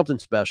it's something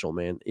special,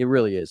 man. It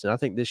really is. And I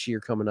think this year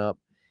coming up,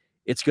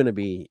 it's going to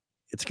be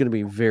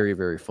very,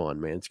 very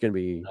fun, man. It's going to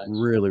be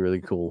really,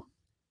 really cool.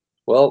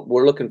 Well,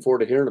 we're looking forward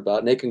to hearing about it.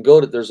 And they can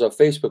go to, there's a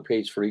Facebook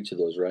page for each of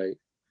those, right?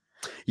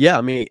 Yeah,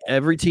 I mean,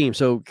 every team.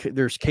 So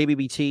there's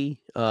KBBT,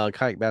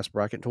 Kayak Bass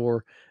Bracket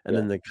Tour, and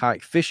then the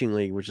Kayak Fishing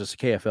League, which is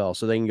KFL.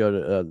 So they can go to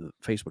the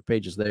Facebook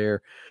pages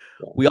there.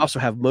 We also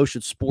have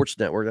Motion Sports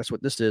Network. That's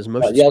what this is.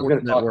 Motion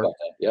Sports Network.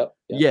 Yep.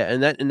 Yeah,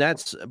 and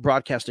that's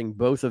broadcasting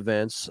both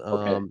events.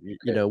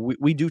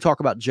 We do talk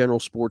about general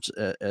sports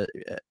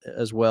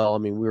as well. I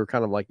mean, we were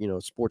kind of like,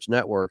 sports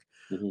network,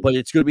 but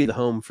it's going to be the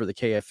home for the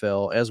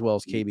KFL as well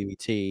as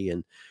KBBT,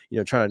 and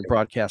trying to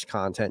broadcast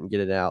content and get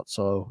it out.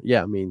 So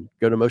yeah, I mean,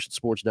 go to Motion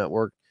Sports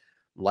Network,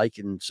 like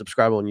and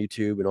subscribe on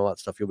YouTube and all that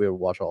stuff. You'll be able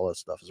to watch all that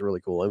stuff. It's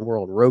really cool. And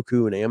we're on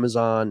Roku and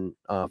Amazon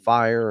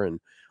Fire and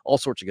all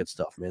sorts of good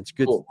stuff, man. It's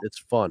good. Cool. It's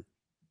fun.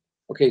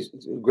 Okay,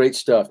 great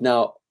stuff.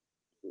 Now,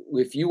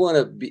 if you want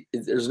to be,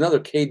 there's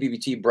another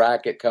KBBT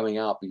bracket coming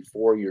out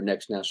before your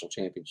next national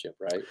championship,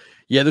 right?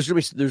 Yeah,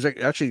 there's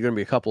actually going to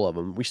be a couple of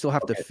them. We still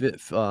have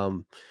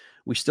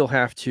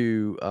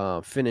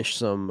to finish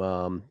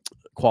some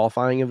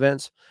qualifying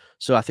events.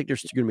 So I think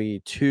there's going to be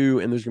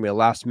 2, and there's going to be a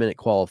last minute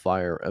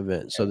qualifier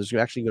event. So there's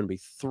actually going to be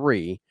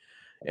 3,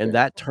 and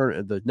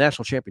the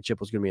national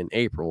championship was going to be in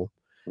April.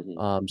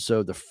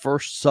 So the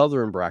first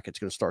Southern bracket is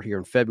going to start here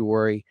in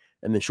February,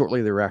 and then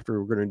shortly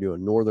thereafter, we're going to do a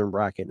Northern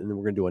bracket, and then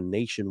we're going to do a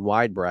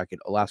nationwide bracket,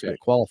 a last minute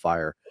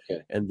qualifier,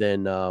 and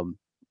then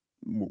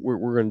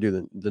we're going to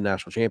do the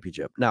national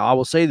championship. Now, I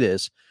will say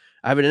this: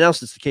 I haven't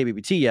announced this to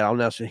KBBT yet. I'll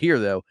announce it here,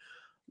 though.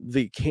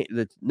 The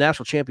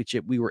national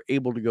championship, we were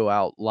able to go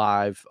out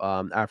live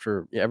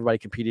after everybody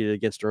competed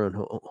against their own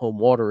home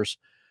waters.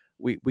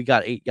 We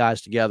got 8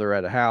 guys together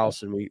at a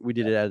house, and we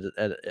did it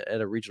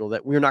at a regional.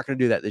 That we're not going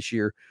to do that this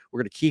year. We're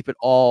going to keep it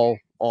all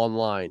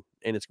online,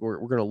 and we're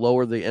going to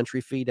lower the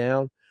entry fee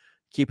down,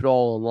 keep it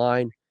all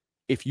online.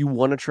 If you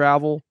want to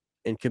travel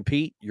and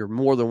compete, you're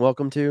more than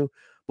welcome to,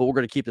 but we're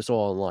going to keep this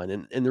all online.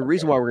 And the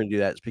reason why we're going to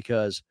do that is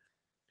because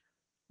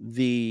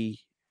the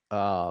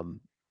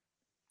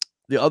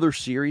other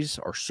series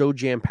are so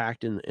jam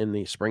packed in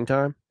the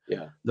springtime.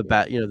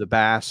 The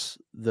bass,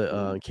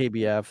 the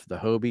KBF, the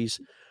Hobies.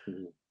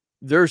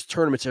 There's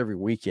tournaments every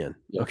weekend.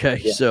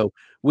 So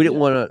we didn't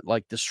want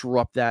to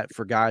disrupt that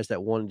for guys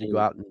that wanted to go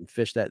out and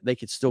fish that. They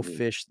could still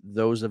fish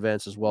those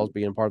events as well as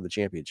being part of the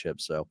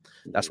championship. So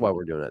that's why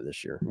we're doing that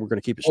this year. We're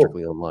going to keep it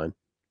strictly online.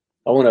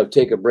 I want to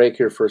take a break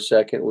here for a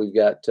second. We've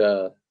got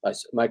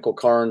Michael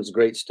Carnes,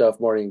 great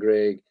stuff, Marty and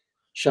Greg.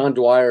 Sean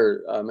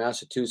Dwyer,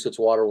 Massachusetts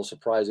water will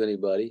surprise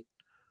anybody.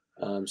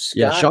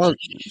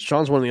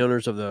 Sean's one of the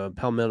owners of the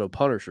Palmetto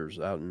Punishers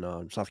out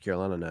in South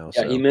Carolina now.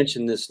 Yeah, he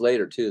mentioned this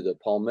later too, the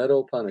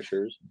Palmetto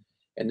Punishers.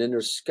 And then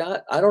there's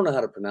Scott, I don't know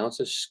how to pronounce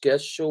this,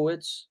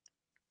 Sheshowitz.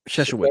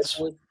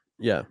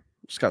 Yeah,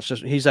 Scott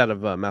Sheshowitz. He's out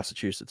of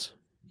Massachusetts.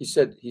 He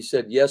said,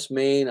 yes,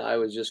 Maine. I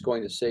was just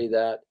going to say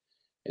that.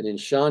 And then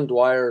Sean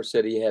Dwyer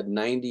said he had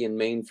 90 in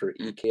Maine for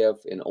EKF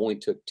and only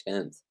took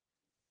 10th.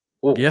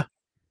 Whoa. Yeah.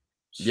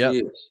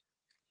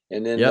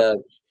 And then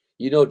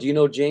Do you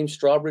know James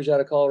Strawbridge out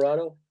of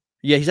Colorado?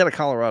 Yeah, he's out of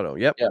Colorado.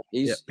 Yep. Yeah,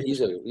 Yep.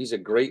 he's a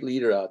great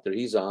leader out there.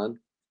 He's on.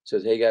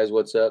 Says, "Hey guys,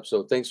 what's up?"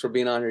 So thanks for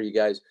being on here, you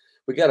guys.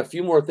 We got a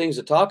few more things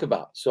to talk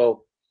about.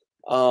 So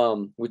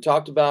we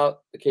talked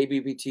about the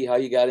KBBT, how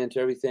you got into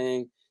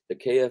everything, the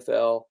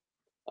KFL.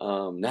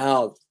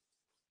 Now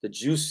the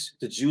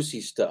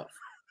juicy stuff.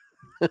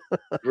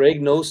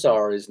 Greg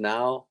Nosar is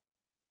now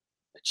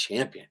a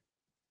champion.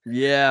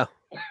 Yeah.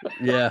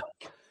 Yeah.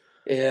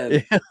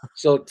 And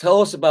so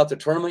tell us about the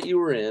tournament you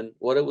were in,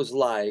 what it was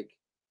like,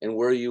 and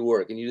where you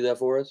were. Can you do that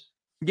for us?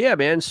 Yeah,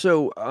 man.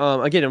 So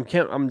again,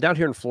 I'm down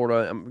here in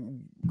Florida.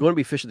 I'm going to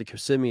be fishing the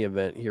Kissimmee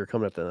event here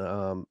coming up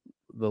the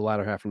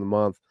latter half of the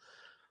month,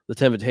 the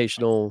 10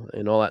 Invitational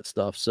and all that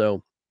stuff.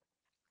 So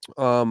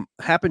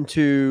happened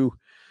to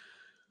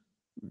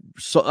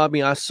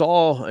I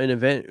saw an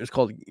event. It was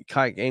called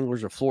Kayak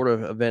Anglers of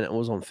Florida event. It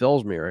was on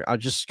Fellsmere. I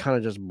just kind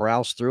of just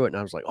browsed through it, and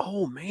I was like,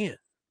 oh man,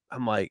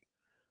 I'm like,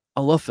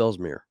 I love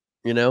Fellsmere.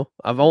 You know,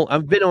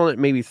 I've been on it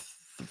maybe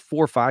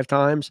 4 or 5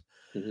 times,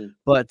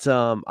 but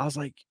I was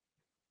like,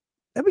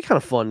 that'd be kind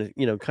of fun to,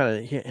 you know,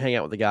 kind of hang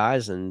out with the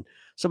guys. And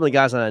some of the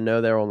guys that I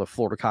know, they're on the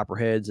Florida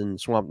Copperheads and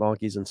Swamp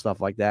Donkeys and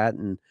stuff like that.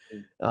 And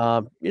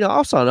you know,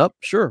 I'll sign up,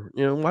 sure,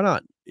 you know, why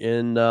not?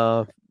 And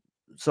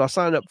so I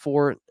signed up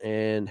for it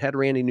and had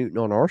Randy Newton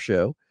on our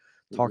show,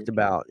 talked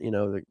about, you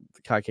know, the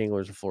Kayak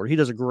Anglers of Florida. He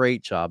does a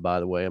great job, by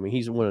the way. I mean,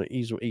 he's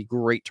a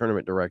great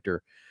tournament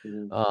director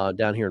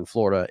down here in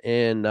Florida.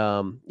 And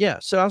yeah,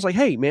 so I was like,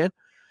 hey, man,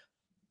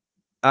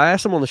 I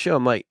asked him on the show,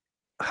 I'm like,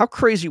 how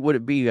crazy would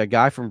it be a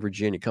guy from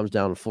Virginia comes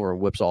down to Florida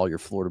and whips all your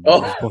Florida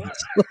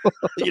points?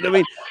 You know what I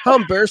mean? How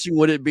embarrassing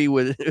would it be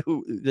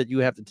that you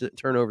have to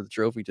turn over the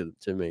trophy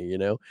to me, you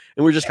know?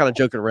 And we're just kind of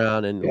joking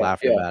around and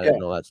laughing about it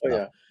and all that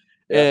stuff.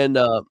 And,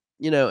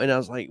 you know, and I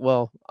was like,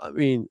 well, I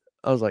mean,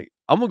 I was like,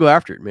 I'm going to go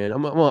after it, man.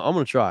 I'm going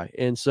to try.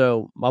 And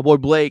so my boy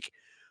Blake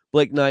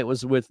Knight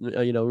was with,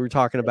 you know, we were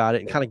talking about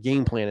it and kind of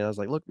game planning. I was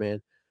like, look,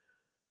 man,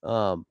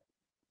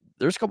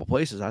 there's a couple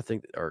places I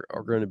think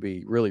are going to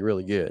be really,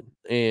 really good.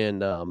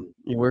 And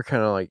we're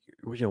kind of like,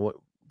 you know,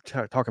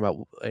 talking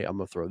about, hey, I'm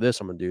going to throw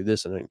this, I'm going to do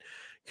this, and then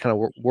kind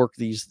of work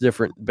these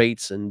different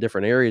baits in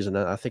different areas. And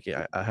I think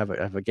I have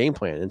a game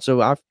plan. And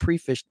so I've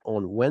pre-fished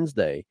on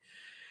Wednesday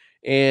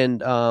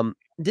and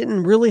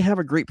didn't really have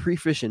a great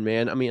pre-fishing,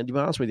 man. I mean, to be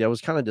honest with you, I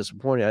was kind of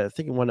disappointed. I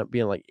think it wound up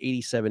being like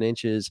 87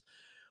 inches,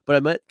 but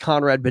I met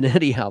Conrad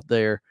Benetti out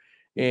there,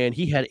 and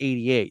he had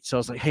 88. So I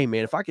was like, hey,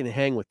 man, if I can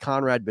hang with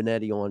Conrad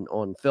Benetti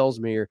on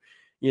Fellsmere,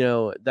 you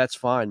know, that's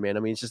fine, man. I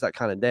mean, it's just that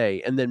kind of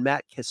day. And then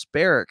Matt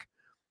Kasparek,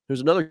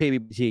 who's another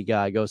KBBT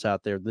guy, goes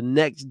out there the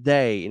next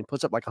day and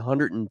puts up like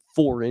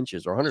 104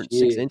 inches or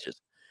 106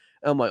 inches.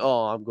 And I'm like,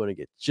 oh, I'm going to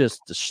get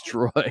just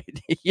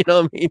destroyed. You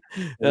know what I mean?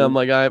 And I'm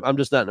like, I'm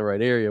just not in the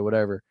right area,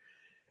 whatever.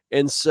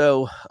 And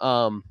so,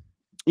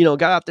 you know,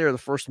 got out there the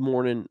first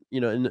morning,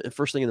 you know, and the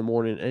first thing in the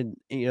morning, and,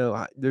 you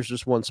know, there's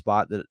just one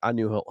spot that I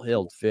knew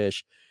held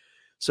fish.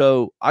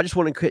 So I just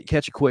want to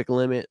catch a quick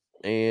limit,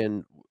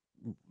 and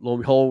lo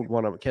and behold,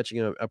 when I'm catching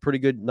a pretty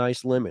good,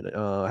 nice limit,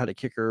 I had a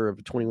kicker of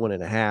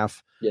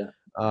 21.5. Yeah.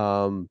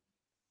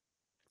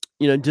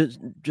 You know,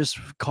 just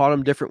caught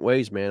them different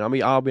ways, man. I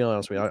mean, I'll be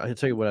honest with you. I'll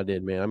tell you what I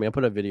did, man. I mean, I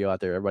put a video out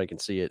there. Everybody can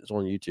see it. It's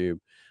on YouTube,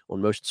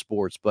 on Motion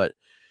Sports. But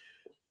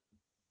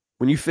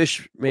when you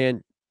fish,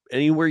 man,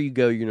 anywhere you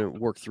go, you're going to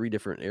work 3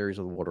 different areas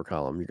of the water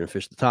column. You're going to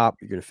fish the top,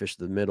 you're going to fish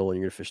the middle, and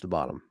you're going to fish the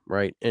bottom,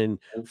 right? And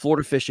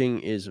Florida fishing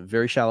is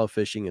very shallow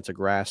fishing. It's a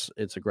grass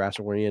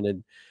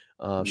oriented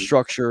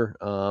structure.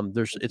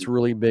 It's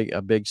really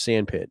a big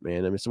sand pit,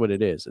 man. I mean, it's what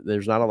it is.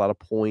 There's not a lot of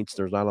points.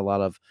 There's not a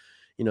lot of,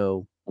 you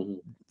know,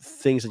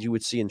 things that you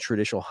would see in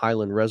traditional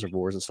highland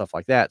reservoirs and stuff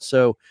like that.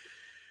 So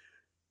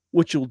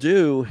what you'll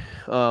do,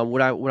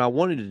 what I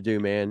wanted to do,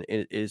 man,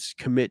 is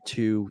commit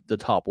to the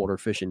top water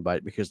fishing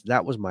bite, because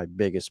that was my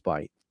biggest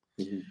bite.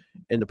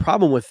 And the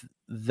problem with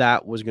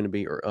that was going to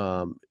be,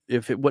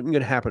 if it wasn't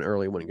going to happen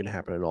early, it wasn't going to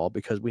happen at all,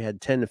 because we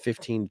had 10 to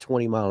 15,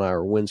 20 mile an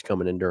hour winds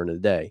coming in during the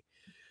day.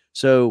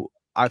 So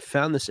I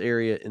found this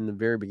area in the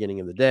very beginning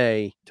of the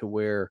day to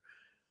where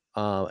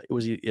it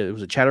was a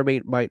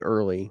chatterbait bite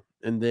early,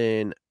 and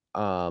then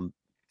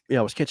you know,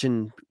 I was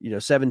catching, you know,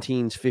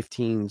 17s,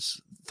 15s,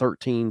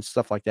 13s,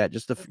 stuff like that,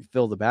 just to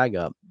fill the bag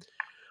up.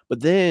 But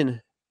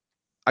then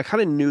I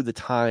kind of knew the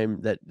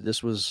time that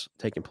this was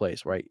taking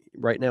place, right?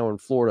 Right now in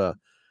Florida,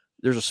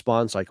 there's a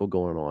spawn cycle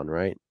going on,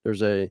 right?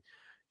 There's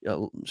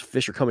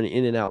fish are coming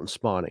in and out and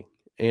spawning.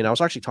 And I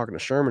was actually talking to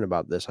Sherman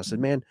about this. I said,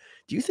 man,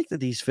 do you think that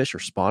these fish are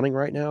spawning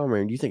right now? I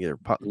mean, do you think they're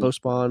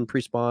post-spawn,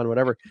 pre-spawn,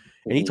 whatever?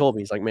 And he told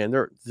me, he's like, man,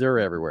 they're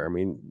everywhere. I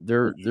mean,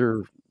 they're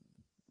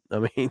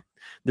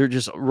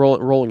just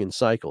rolling in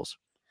cycles.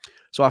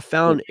 So I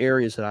found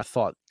areas that I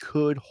thought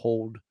could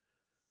hold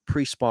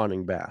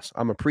pre-spawning bass.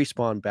 I'm a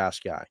pre-spawn bass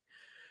guy,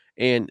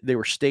 and they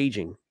were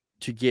staging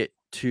to get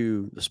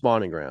to the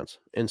spawning grounds.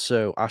 And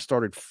so I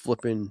started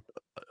flipping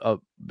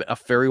a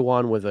fairy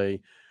wand with a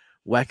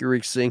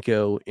Wacky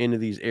Cinco into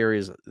these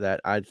areas that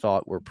I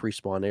thought were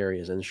pre-spawn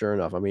areas. And sure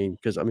enough, I mean,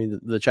 because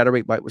the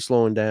chatterbait bite was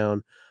slowing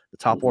down, the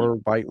top water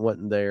bite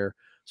wasn't there.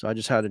 So I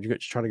just had to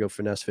try to go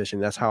finesse fishing.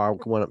 That's how I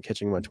wound up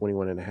catching my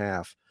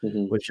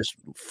 21.5, was just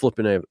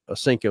flipping a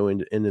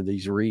Senko into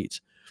these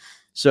reeds.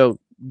 So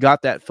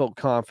got that, felt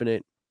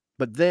confident,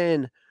 but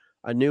then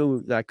I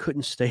knew that I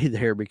couldn't stay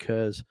there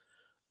because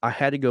I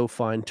had to go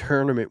find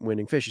tournament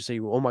winning fish. You say,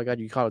 well, oh my God,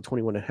 you caught a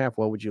 21.5.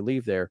 Why would you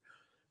leave there?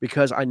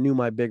 Because I knew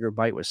my bigger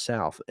bite was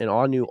south, and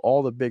I knew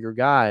all the bigger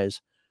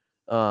guys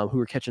who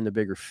were catching the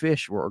bigger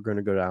fish were going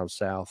to go down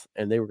south,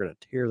 and they were going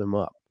to tear them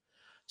up.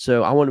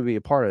 So I wanted to be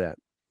a part of that.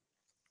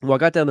 Well, I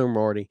got down there,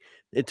 Marty.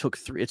 It took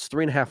it's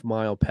 3.5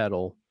 mile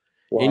pedal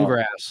in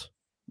grass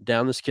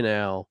down this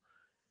canal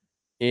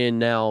in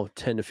now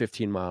 10 to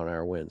 15 mile an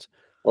hour winds.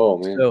 Oh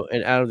man. So,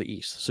 and out of the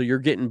east. So you're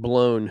getting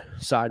blown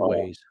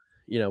sideways,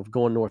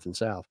 going north and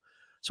south.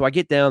 So I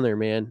get down there,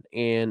 man.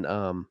 And,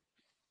 I'm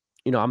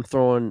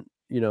throwing,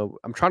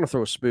 I'm trying to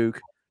throw a spook,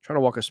 trying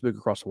to walk a spook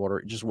across the water.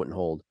 It just wouldn't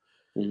hold.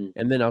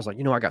 And then I was like,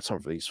 I got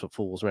something for these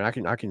fools, man. I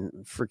can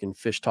freaking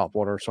fish top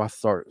water. So I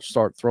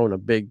start throwing a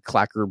big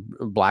clacker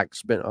black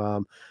spin,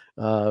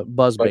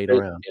 buzz bait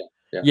around.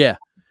 Yeah.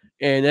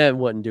 And that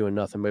wasn't doing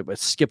nothing, but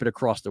skip it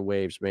across the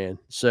waves, man.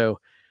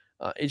 So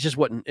it just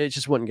wasn't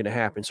going to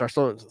happen. So I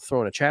started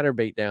throwing a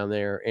chatterbait down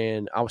there,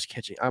 and I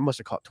must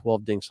have caught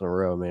 12 dinks in a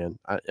row, man.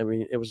 I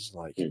mean, it was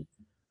like,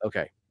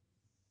 okay.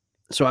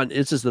 So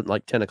it's just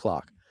like 10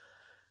 o'clock.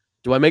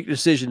 Do I make the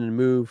decision to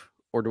move,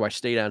 or do I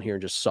stay down here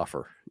and just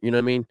suffer? You know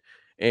what I mean?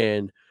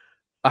 And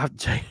I have to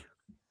tell you,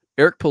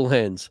 Eric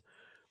Polens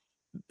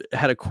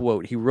had a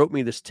quote. He wrote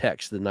me this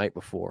text the night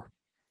before,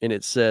 and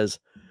it says,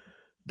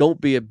 "Don't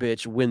be a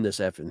bitch, win this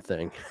effing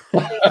thing."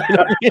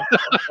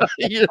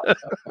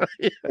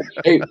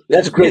 Hey,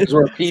 that's great because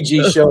we're a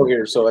PG show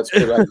here, so that's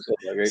good.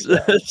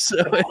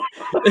 So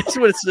that's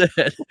what it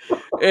said.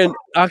 And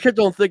I kept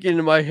on thinking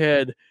in my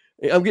head,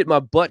 I'm getting my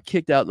butt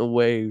kicked out in the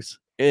waves,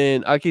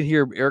 and I could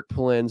hear Eric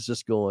Polens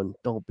just going,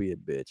 "Don't be a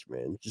bitch,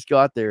 man. Just go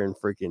out there and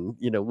freaking,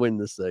 win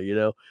this thing,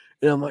 And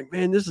I'm like,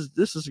 man, this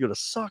is gonna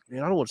suck,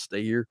 man. I don't want to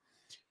stay here.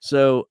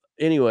 So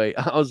anyway,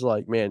 I was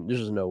like, man, this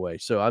is no way.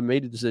 So I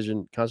made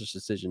a conscious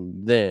decision.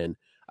 Then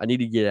I need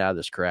to get out of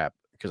this crap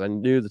because I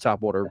knew the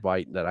top water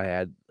bite that I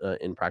had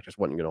in practice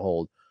wasn't going to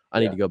hold. I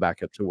need to go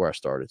back up to where I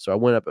started. So I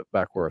went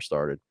back where I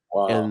started.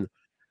 Wow.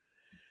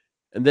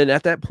 And then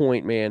at that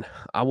point, man,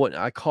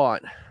 I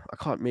caught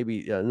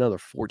maybe another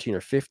 14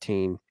 or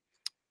 15.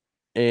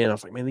 And I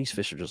was like, man, these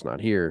fish are just not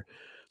here.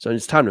 So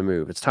it's time to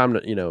move. It's time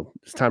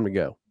to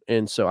go.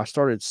 And so I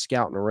started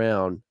scouting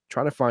around,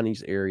 trying to find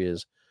these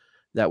areas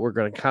that we're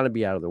going to kind of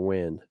be out of the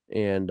wind,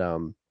 and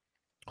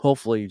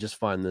hopefully just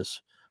find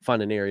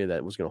an area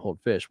that was going to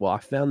hold fish. Well, I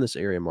found this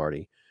area,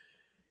 Marty.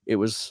 It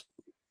was,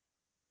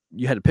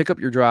 you had to pick up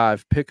your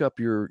drive, pick up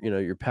your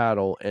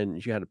paddle,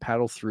 and you had to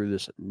paddle through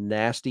this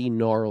nasty,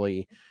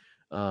 gnarly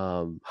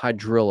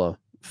hydrilla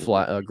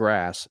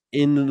grass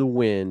into the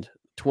wind,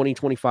 20,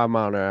 25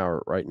 mile an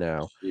hour right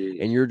now.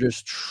 Jeez. And you're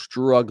just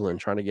struggling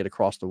trying to get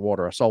across the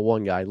water. I saw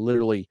one guy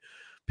literally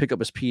pick up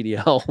his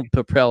PDL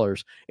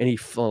propellers, and he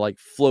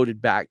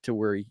floated back to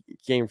where he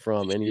came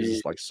from, and he's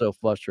just like so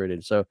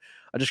frustrated. So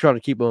I just tried to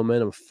keep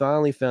momentum.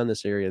 Finally found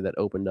this area that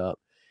opened up,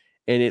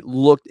 and it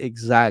looked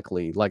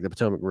exactly like the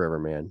Potomac River,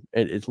 man.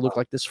 It looked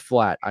like this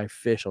flat I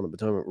fish on the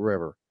Potomac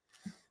River.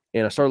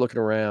 And I started looking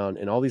around,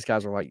 and all these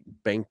guys are like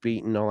bank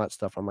beating and all that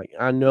stuff. I'm like,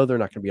 I know they're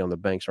not going to be on the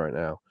banks right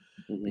now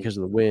because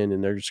of the wind,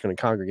 and they're just going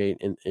to congregate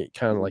in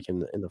kind of like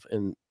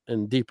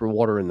in deeper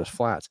water in the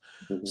flats.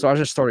 So I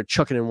just started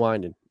chucking and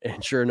winding,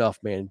 and sure enough,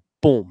 man,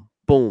 boom,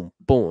 boom,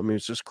 boom. I mean,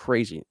 it's just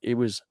crazy. It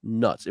was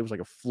nuts. It was like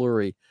a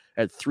flurry.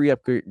 I had 3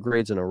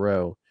 upgrades in a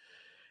row,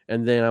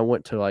 and then I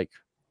went to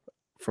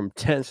from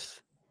 10th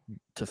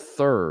to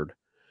 3rd.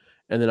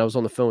 And then I was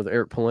on the phone with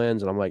Eric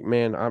Polens, and I'm like,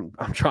 man,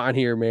 I'm trying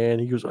here, man.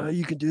 He goes, oh,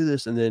 you can do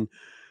this. And then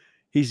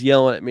he's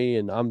yelling at me,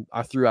 and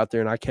I threw out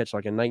there, and I catch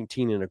like a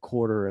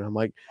 19.25. And I'm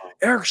like,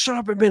 Eric, shut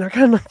up, man. I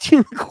got a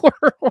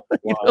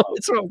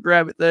 19.25. So I'm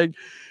grabbing thing.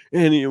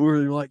 And we were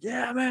like,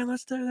 yeah, man,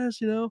 let's do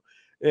this,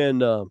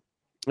 And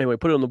anyway,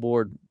 put it on the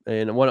board,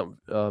 and I wound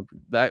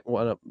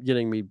up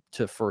getting me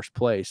to first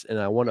place. And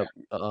I wound up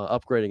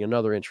upgrading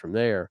another inch from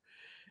there.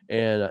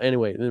 And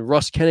anyway, then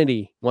Russ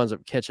Kennedy winds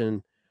up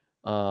catching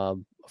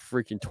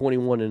freaking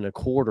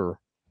 21.25,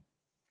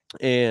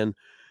 and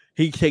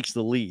he takes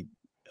the lead.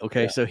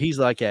 Okay. So he's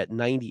like at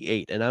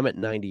 98, and I'm at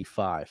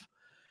 95,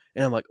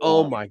 and I'm like,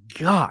 oh my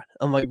God.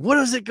 I'm like, what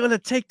is it going to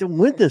take to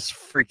win this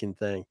freaking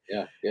thing?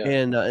 Yeah.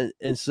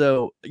 And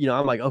so,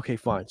 I'm like, okay,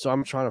 fine. So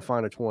I'm trying to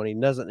find a 20,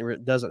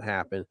 doesn't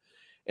happen.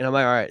 And I'm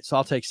like, all right, so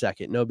I'll take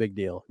second. No big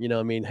deal.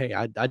 I mean, hey,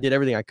 I did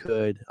everything I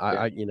could.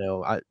 I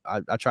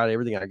tried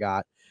everything I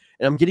got,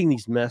 and I'm getting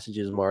these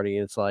messages, Marty,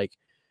 and it's like,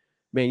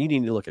 man, you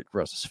need to look at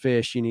Russ's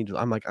fish.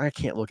 I'm like, I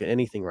can't look at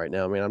anything right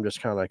now, man. I'm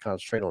just kind of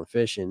concentrate on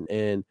fishing.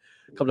 And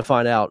come to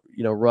find out,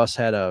 Russ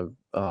had a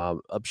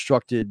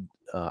obstructed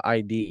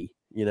ID,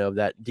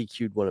 that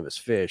DQ'd one of his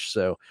fish.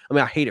 So, I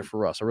mean, I hate it for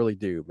Russ. I really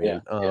do,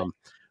 man.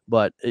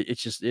 But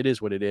it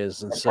is what it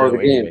is. And so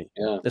anyway,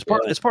 it's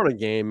part of the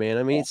game, man.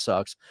 I mean, it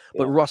sucks.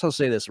 But Russ, I'll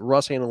say this,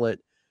 Russ handled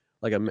it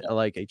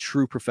like a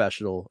true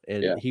professional.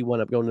 And he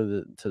wound up going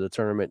to the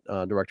tournament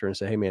director and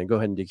said, "Hey man, go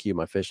ahead and DQ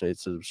my fishing.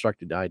 It's an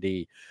obstructed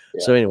ID."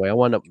 So anyway, I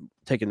wound up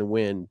taking the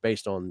win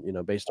based on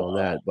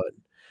that. But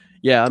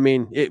yeah, I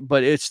mean,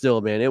 but it's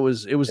still, man, it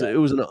was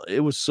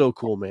so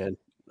cool, man,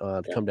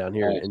 to come down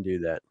here and do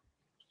that.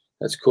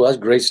 That's cool. That's a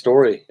great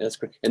story. That's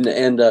great.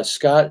 And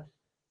Scott,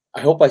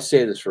 I hope I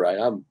say this right.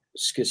 I'm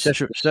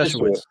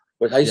Sheshowitz.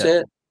 How you say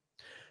it?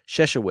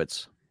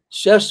 Sheshowitz.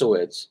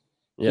 Sheshowitz.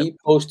 Yep. He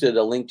posted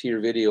a link to your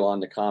video on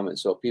the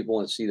comments. So if people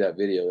want to see that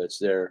video, it's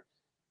there.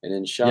 And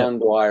then Sean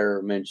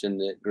Dwyer mentioned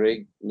that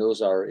Greg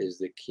Nosar is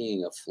the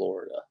king of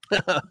Florida.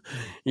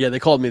 Yeah, they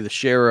called me the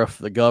sheriff,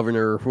 the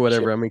governor,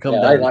 whatever. I mean, come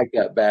down. I like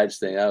that badge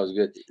thing. That was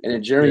good. And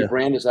then Jeremy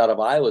Brandis out of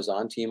Iowa is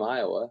on Team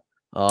Iowa.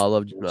 Oh, I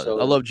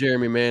love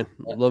Jeremy, man.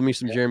 Love me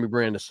some Jeremy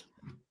Brandis.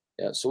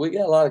 Yeah, so we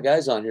got a lot of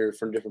guys on here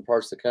from different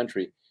parts of the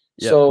country.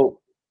 So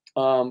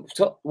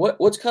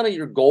what's kind of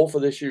your goal for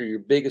this year, your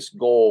biggest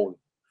goal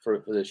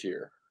for this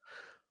year?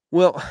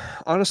 Well,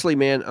 honestly,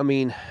 man, I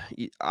mean,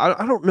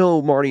 I don't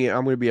know, Marty,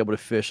 I'm going to be able to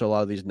fish a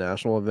lot of these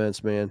national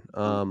events, man.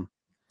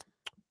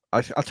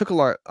 I took a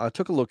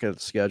look at the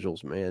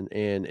schedules, man,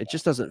 and it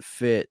just doesn't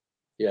fit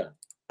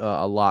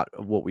a lot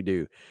of what we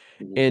do.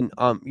 And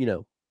you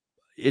know,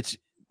 it's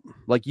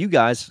like you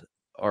guys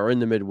are in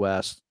the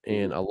Midwest,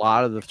 and a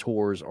lot of the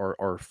tours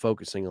are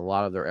focusing a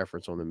lot of their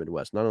efforts on the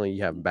Midwest. Not only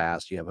you have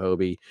Bass, you have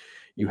Hobie,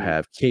 you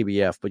have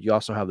KBF, but you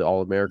also have the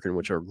All-American,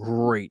 which are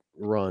great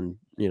run,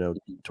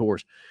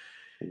 tours.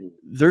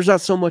 There's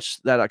not so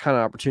much that kind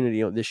of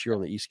opportunity this year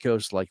on the East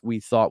Coast like we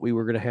thought we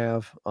were going to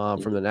have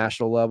from the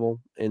national level.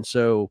 And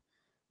so,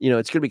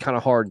 it's going to be kind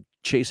of hard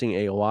chasing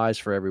AOIs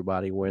for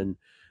everybody when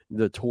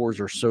the tours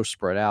are so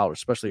spread out,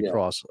 especially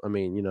across,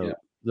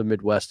 the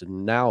Midwest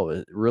and now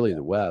really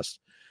the West.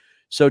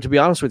 So to be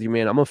honest with you,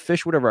 man, I'm gonna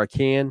fish whatever I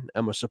can.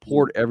 I'm gonna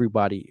support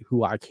everybody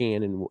who I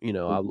can, and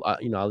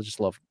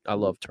I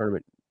love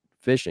tournament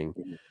fishing.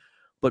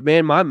 But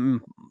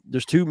man,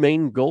 there's two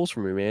main goals for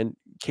me, man: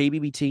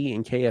 KBBT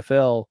and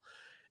KFL,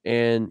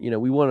 and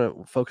we want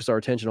to focus our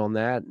attention on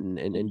that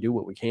and do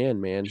what we can,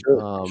 man.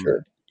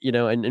 Sure.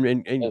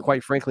 And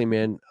quite frankly,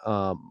 man,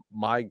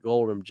 my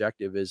goal and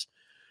objective is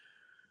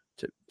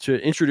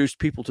to introduce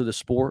people to the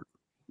sport,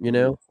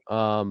 and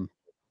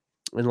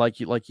like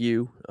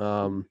you.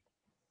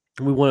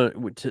 We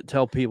want to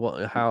tell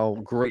people how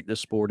great this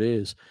sport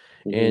is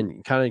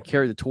and kind of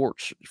carry the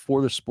torch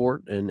for the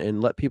sport and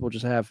let people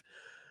just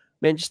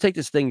take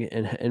this thing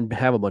and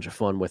have a bunch of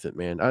fun with it,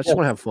 man. I just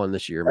want to have fun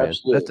this year, man.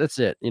 That's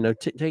it.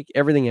 Take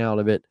everything out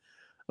of it.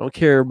 I don't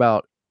care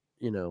about,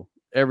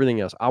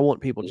 everything else. I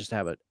want people just to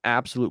have an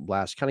absolute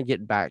blast, kind of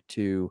get back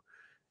to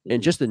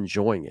and just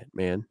enjoying it,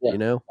 man.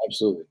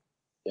 Absolutely.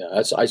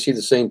 Yeah. I see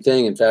the same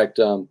thing. In fact,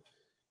 I'm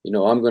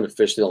going to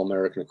fish the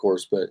All-American, of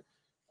course, but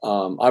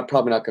I'm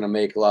probably not going to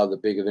make a lot of the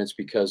big events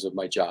because of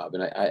my job.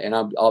 And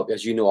I'll,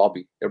 as you know,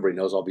 everybody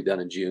knows I'll be done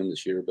in June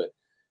this year, but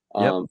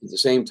at the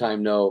same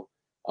time,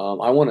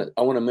 I want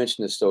to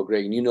mention this though,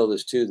 Greg, and you know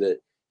this too, that,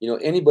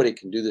 anybody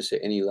can do this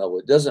at any level.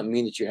 It doesn't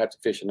mean that you have to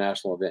fish a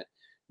national event.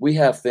 We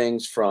have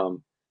things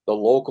from the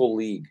local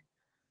league,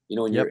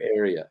 in your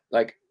area,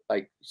 like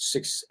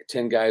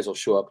 6-10 guys will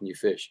show up and you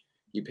fish.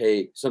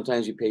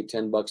 Sometimes you pay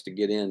 $10 to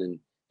get in and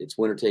it's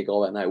winner take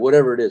all that night,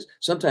 whatever it is.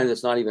 Sometimes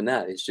it's not even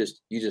that. It's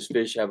just, you just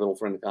fish, have a little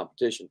friendly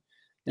competition.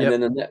 And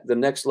then the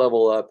next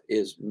level up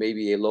is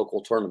maybe a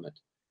local tournament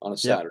on a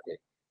Saturday.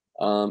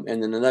 And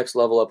then the next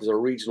level up is a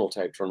regional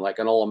type tournament, like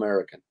an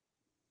All-American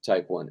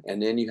type one.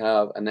 And then you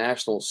have a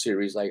national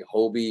series like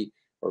Hobie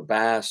or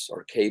Bass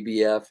or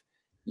KBF,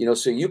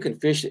 so you can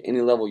fish at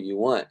any level you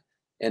want.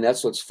 And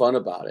that's what's fun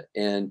about it.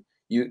 And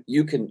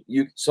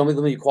some of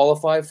them you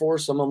qualify for,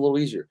 some of them a little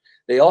easier.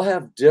 They all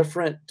have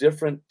different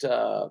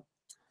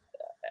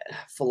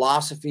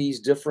philosophies,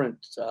 different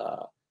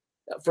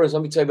first,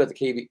 let me tell you about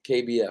the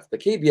KBF. The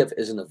KBF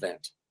is an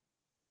event,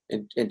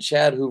 and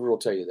Chad Hoover will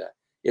tell you that.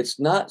 It's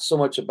not so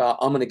much about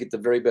I'm going to get the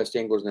very best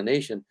anglers in the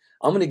nation.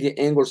 I'm going to get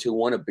anglers who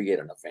want to be at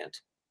an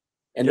event,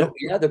 and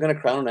they're going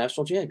to crown a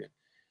national champion.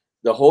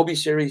 The Hobie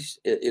series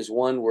is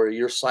one where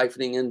you're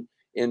siphoning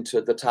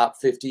into the top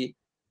 50,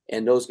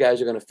 and those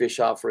guys are going to fish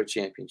off for a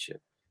championship.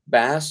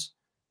 Bass,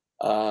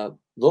 a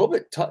little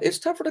bit tough. It's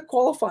tougher to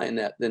qualify in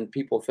that than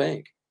people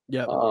think.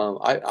 Yeah.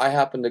 I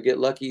happened to get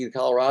lucky in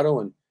Colorado,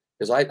 and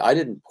because I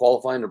didn't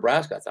qualify in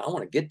Nebraska, I thought I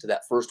want to get to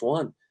that first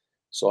one.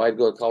 So I'd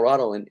go to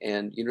Colorado,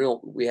 and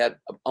we had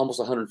almost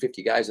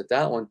 150 guys at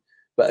that one.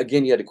 But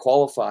again, you had to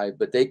qualify,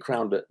 but they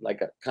crowned it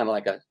kind of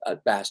like a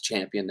Bass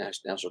champion,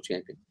 national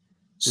champion.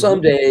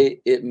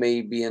 Someday it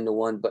may be into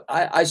one, but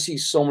I see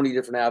so many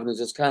different avenues.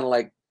 It's kind of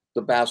like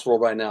the Bass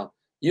world right now.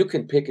 You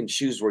can pick and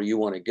choose where you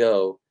want to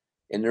go,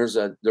 and there's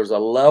a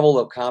level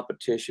of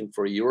competition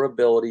for your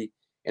ability.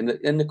 And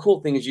the cool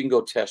thing is you can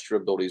go test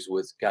your abilities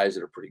with guys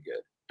that are pretty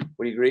good.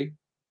 Would you agree?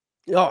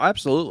 Oh,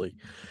 absolutely.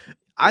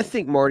 I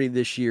think, Marty,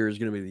 this year is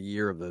going to be the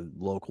year of the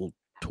local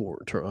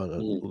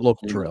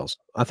local trails.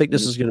 I think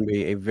this is going to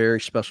be a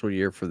very special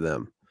year for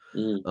them.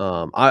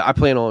 I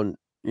plan on,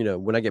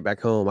 when I get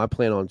back home, I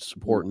plan on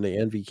supporting the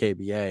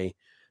NVKBA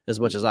as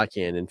much as I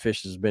can and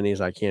fish as many as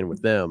I can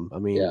with them. I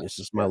mean, it's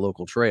just my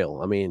local trail.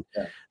 I mean,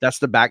 that's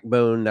the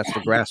backbone, that's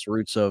the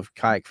grassroots of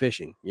kayak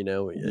fishing, you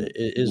know, it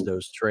is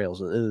those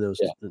trails and those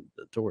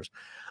tours.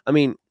 I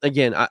mean,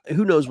 again,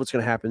 who knows what's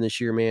going to happen this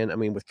year, man. I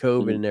mean, with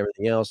COVID and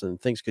everything else, and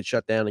things could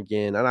shut down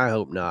again, and I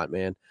hope not,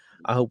 man.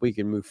 I hope we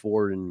can move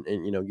forward and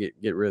you know,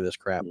 get rid of this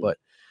crap. But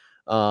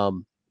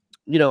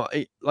you know,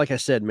 like I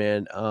said,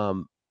 man,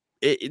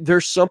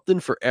 there's something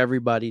for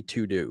everybody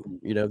to do.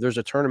 You know, there's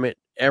a tournament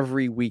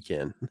every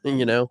weekend,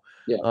 you know,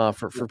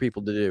 for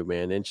people to do,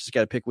 man. And just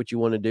got to pick what you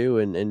want to do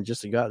and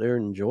just to go out there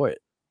and enjoy it.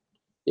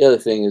 The other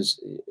thing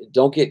is,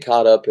 don't get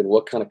caught up in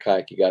what kind of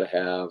kayak you got to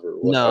have or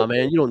what. No,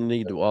 man, you don't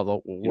need to worry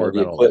about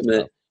all that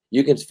stuff.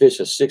 You can fish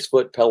a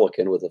 6-foot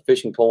Pelican with a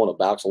fishing pole and a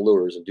box of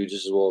lures and do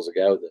just as well as a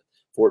guy with a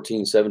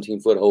 14,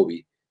 17-foot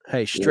Hobie.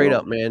 Hey, straight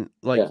up, man.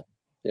 Like,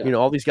 you know,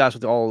 all these guys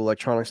with all the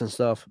electronics and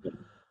stuff.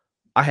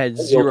 I had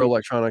zero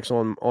electronics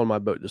on my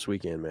boat this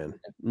weekend, man.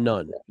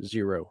 None,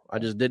 zero. I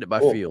just did it by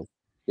feel.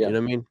 You know what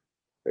I mean?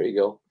 There you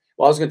go.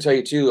 Well, I was going to tell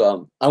you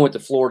too. I went to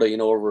Florida. You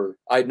know,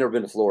 I'd never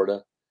been to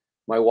Florida.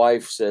 My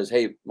wife says,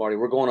 "Hey, Marty,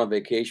 we're going on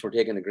vacation. We're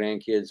taking the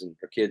grandkids and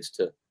our kids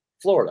to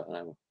Florida." And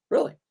I went,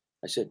 "Really?"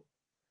 I said,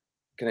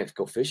 "Can I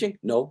go fishing?"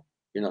 "No,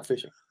 you're not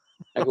fishing."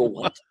 I go,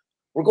 "What?"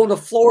 "We're going to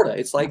Florida.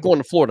 It's like going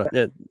to Florida.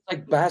 It's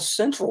like Bass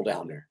Central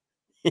down there."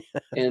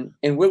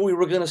 And where we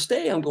were going to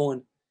stay, I'm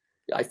going.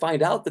 I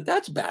find out that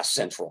that's Bass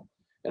Central,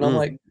 and I'm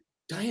like,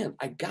 "Diane,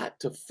 I got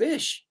to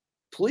fish,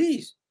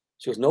 please."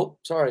 She goes, "Nope,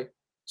 sorry."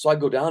 So I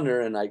go down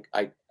there and I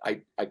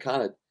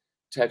kind of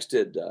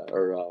texted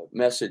or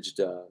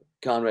messaged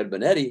Conrad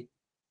Benetti,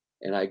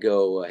 and I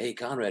go, "Hey,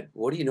 Conrad,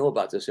 what do you know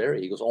about this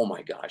area?" He goes, "Oh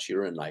my gosh,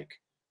 you're in like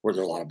where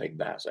there's a lot of big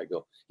bass."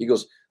 He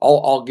goes,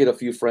 I'll get a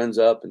few friends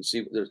up and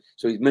see what there's.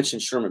 So he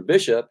mentioned Sherman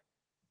Bishop,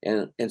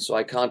 and so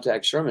I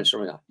contact Sherman.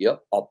 Sherman,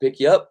 "Yep, I'll pick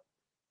you up."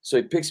 So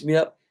he picks me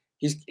up.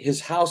 His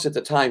house at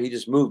the time, he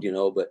just moved, you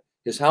know, but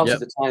his house at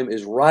the time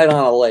is right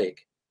on a lake,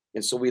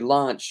 and so we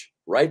launch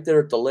right there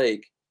at the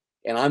lake,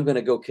 and I'm going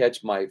to go catch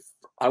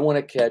I want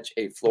to catch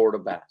a Florida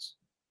bass.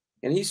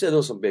 And he said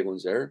there's some big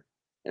ones there.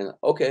 And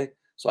okay.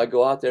 So I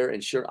go out there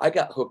and sure, I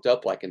got hooked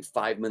up like in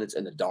 5 minutes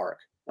in the dark.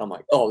 I'm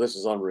like, "Oh, this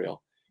is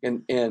unreal."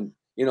 And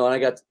you know, and I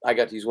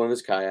got to use one of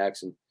his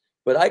kayaks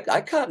but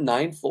I caught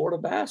 9 Florida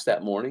bass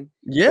that morning.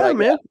 Yeah,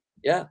 man.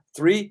 I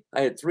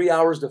had 3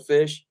 hours to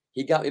fish.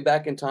 He got me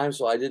back in time,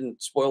 so I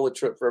didn't spoil the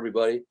trip for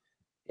everybody.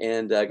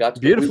 And I got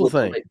to beautiful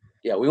thing.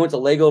 We went to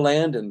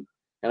Legoland and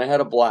I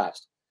had a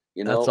blast.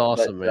 You know, that's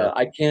awesome, man.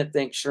 I can't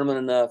thank Sherman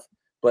enough.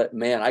 But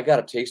man, I got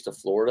a taste of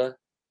Florida,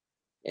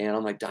 and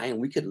I'm like, "Diane,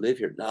 we could live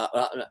here." No,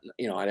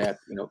 you know, I'd have,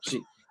 you know,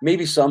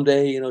 maybe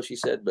someday, you know, she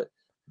said,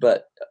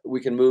 but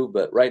we can move.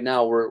 But right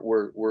now,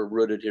 we're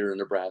rooted here in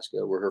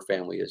Nebraska, where her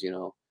family is, you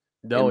know,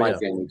 and my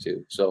family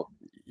too. So,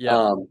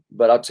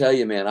 but I'll tell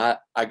you, man,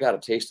 I got a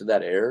taste of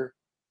that air,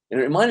 and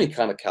it reminded me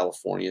kind of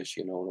California-ish,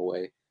 you know, in a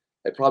way.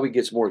 It probably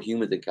gets more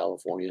humid than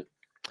California,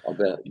 I'll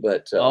bet.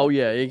 But oh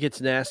yeah, it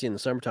gets nasty in the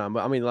summertime.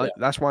 But I mean, like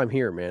that's why I'm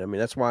here, man. I mean,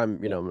 that's why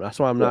I'm, you know, that's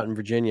why I'm not in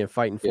Virginia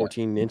fighting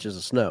 14 inches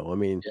of snow. I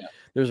mean,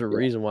 there's a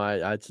reason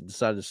why I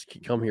decided to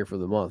come here for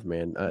the month,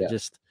 man.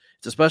 Just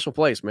it's a special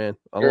place, man.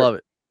 I love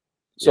it.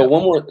 So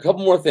a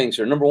couple more things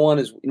here. Number one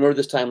is, remember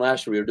this time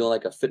last year we were doing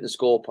like a fitness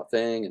goal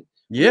thing, and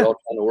we were all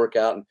trying to work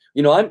out. And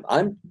you know,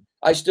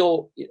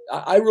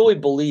 I really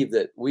believe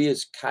that we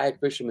as kayak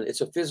fishermen,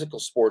 it's a physical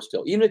sport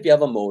still. Even if you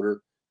have a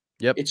motor,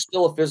 it's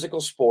still a physical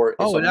sport.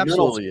 It's it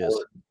absolutely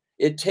is.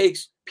 It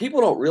takes,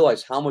 people don't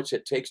realize how much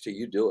it takes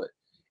to do it.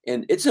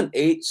 And it's an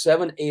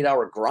 7, 8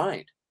 hour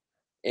grind.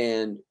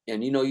 And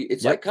you know,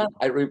 it's like kind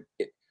of,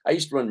 I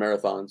used to run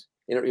marathons,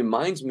 and it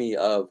reminds me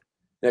of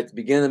at the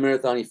beginning of the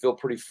marathon, you feel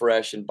pretty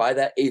fresh. And by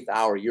that 8th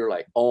hour, you're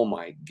like, "Oh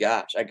my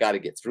gosh, I got to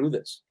get through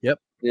this."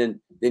 And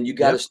then you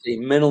got to stay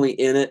mentally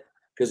in it,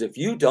 because if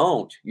you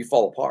don't, you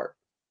fall apart.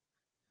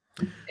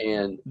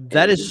 And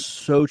that is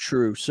so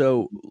true.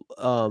 So,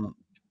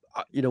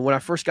 you know, when I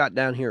first got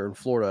down here in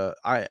Florida,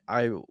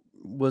 I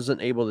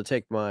wasn't able to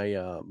take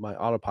my my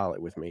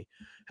autopilot with me,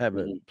 having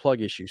a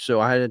plug issue,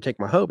 so I had to take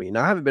my Hobie.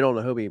 Now I haven't been on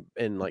a Hobie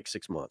in like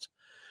 6 months.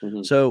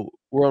 So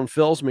we're on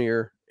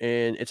Fellsmere,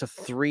 and it's a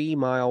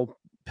 3-mile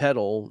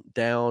pedal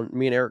down.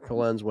 Me and Eric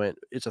Collins went.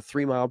 It's a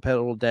 3-mile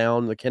pedal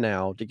down the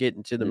canal to get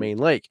into the main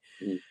lake.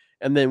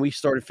 And then we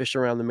started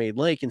fishing around the main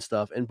lake and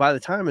stuff. And by the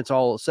time it's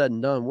all said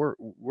and done,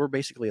 we're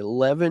basically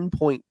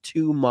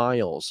 11.2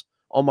 miles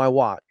on my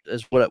watch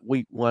is what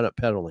we wound up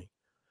pedaling.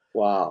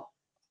 Wow.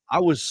 I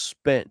was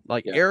spent.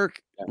 Like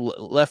Eric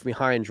left me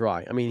high and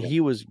dry. I mean,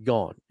 he was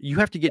gone. You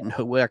have to get in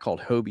what I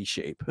called Hobie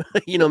shape.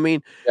 You know what I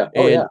mean?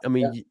 I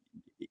mean,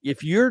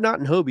 if you're not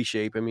in Hobie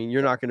shape, I mean,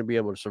 you're not going to be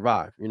able to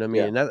survive. You know what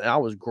I mean? And I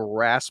was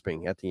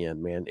grasping at the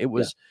end, man.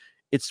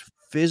 It's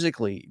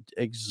physically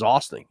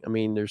exhausting. I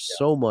mean, there's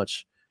so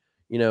much,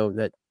 you know,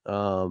 that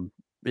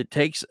it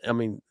takes. I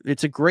mean,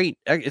 it's great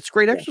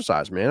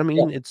exercise, man. I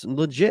mean, it's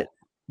legit.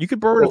 You could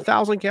burn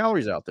 1,000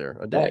 calories out there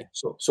a day.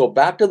 Right. So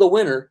back to the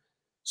winter.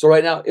 So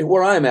right now,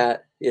 where I'm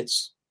at,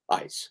 it's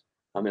ice.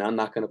 I mean, I'm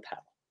not going to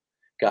paddle.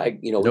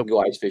 You know, we can go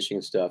ice fishing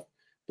and stuff.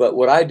 But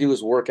what I do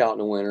is work out in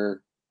the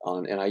winter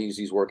and I use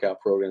these workout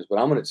programs. But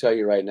I'm going to tell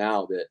you right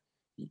now that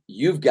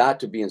you've got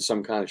to be in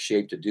some kind of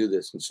shape to do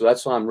this. And so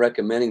that's why I'm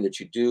recommending that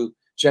you do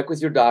check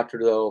with your doctor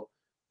though,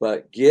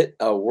 but get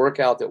a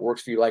workout that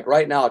works for you. Like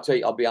right now,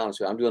 I'll be honest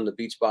with you, I'm doing the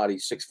Beachbody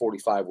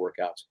 645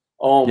 workouts.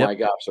 Oh my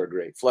gosh, they're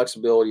great.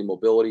 Flexibility,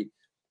 mobility.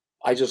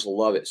 I just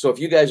love it. So if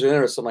you guys are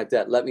interested in something like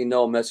that, let me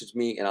know, message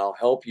me, and I'll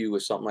help you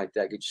with something like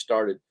that, get you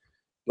started.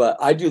 But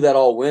I do that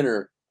all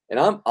winter, and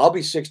I'll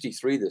be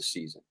 63 this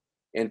season.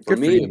 And for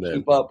me to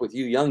keep up with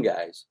you young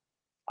guys,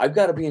 I've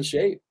got to be in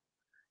shape.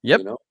 Yep.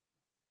 You know?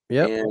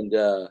 Yep. And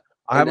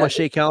I have my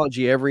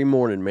Shakeology every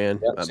morning, man.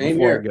 Same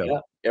before here. I go. Yeah.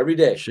 Every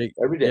day.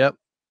 Every day. Yep.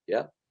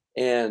 Yeah.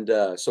 And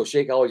so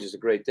Shakeology is a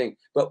great thing.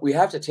 But we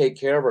have to take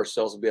care of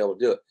ourselves to be able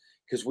to do it,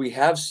 because we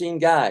have seen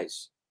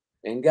guys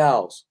and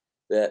gals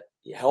that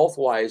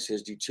health-wise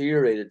has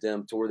deteriorated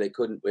them to where they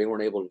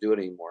weren't able to do it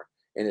anymore.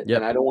 And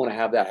I don't want to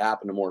have that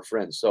happen to more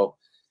friends. So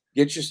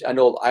I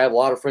know I have a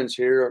lot of friends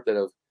here that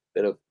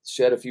have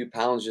shed a few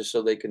pounds just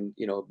so they can,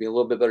 be a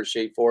little bit better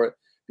shape for it,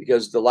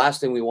 because the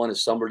last thing we want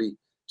is somebody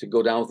to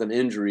go down with an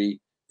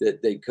injury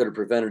that they could have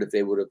prevented if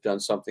they would have done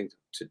something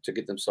to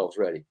get themselves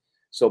ready.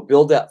 So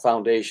build that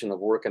foundation of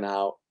working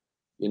out.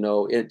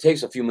 It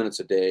takes a few minutes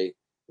a day.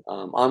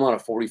 I'm on a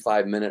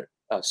 45-minute,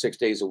 6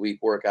 days a week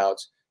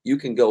workouts. You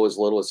can go as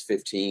little as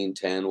 15,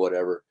 10,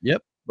 whatever.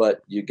 Yep.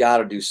 But you got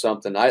to do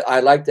something.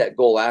 I like that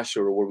goal last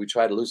year where we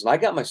tried to lose, and I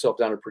got myself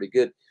down to pretty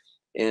good.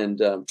 And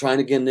trying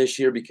again this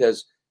year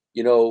because,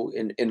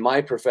 in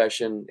my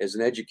profession as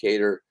an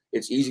educator,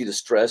 it's easy to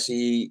stress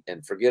eat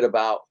and forget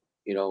about,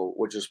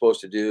 what you're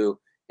supposed to do.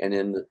 And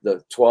in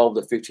the 12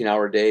 to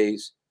 15-hour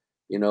days,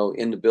 in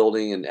the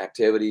building and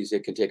activities,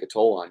 it can take a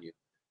toll on you.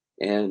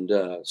 And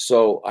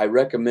so I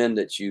recommend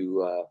that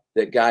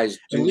that guys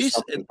do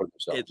something for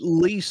themselves. At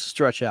least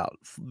stretch out,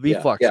 be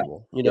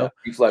flexible. Be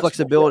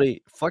flexible.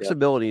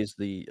 Flexibility is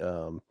the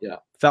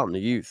fountain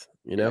of youth.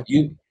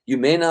 You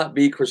may not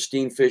be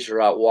Christine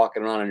Fisher out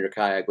walking around on your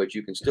kayak, but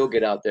you can still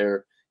get out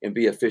there and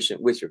be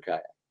efficient with your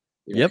kayak.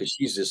 Because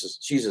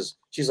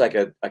she's like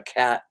a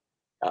cat,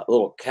 a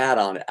little cat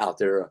on it out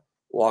there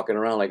walking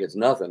around like it's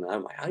nothing.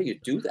 I'm like, how do you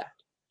do that?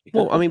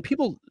 Well, I mean,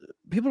 people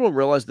don't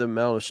realize the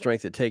amount of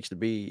strength it takes to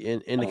be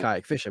in the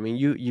kayak fish. I mean,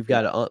 you've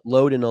got to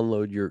load and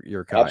unload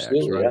your kayaks,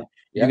 right?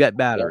 You got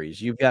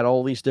batteries, you've got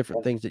all these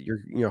different things that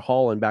you're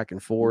hauling back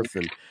and forth.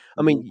 And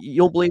I mean, you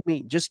don't believe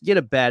me? Just get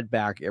a bad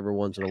back every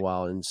once in a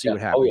while and see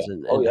what happens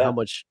and how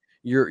much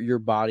your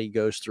body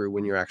goes through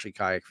when you're actually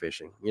kayak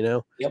fishing.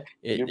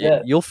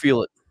 You'll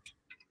feel it.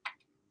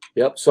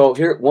 Yep. So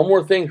here, one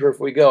more thing here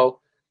before we go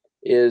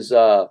is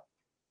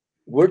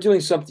we're doing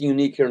something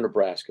unique here in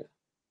Nebraska.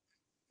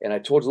 And I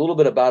told you a little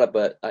bit about it,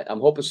 but I'm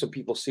hoping some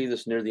people see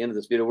this near the end of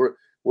this video.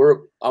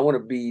 I want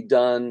to be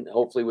done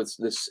hopefully with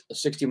this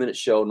 60-minute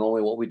show,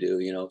 normally what we do,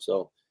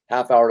 so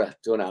half hour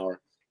to an hour.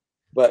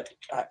 But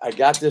I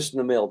got this in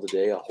the mail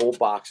today, a whole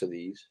box of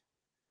these.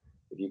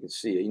 If you can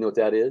see it, you know what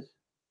that is?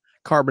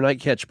 Carbonite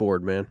catch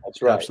board, man.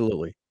 That's right.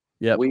 Absolutely.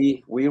 Yeah.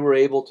 We were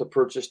able to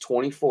purchase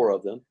 24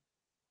 of them.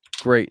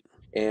 Great.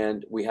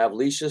 And we have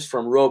leashes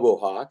from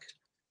RoboHawk.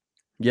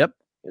 Yep.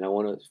 And I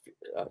want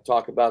to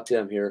talk about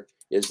them here.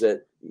 Is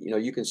that,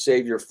 you can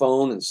save your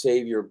phone and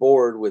save your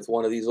board with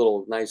one of these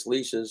little nice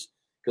leashes.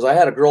 Because I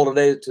had a girl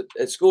today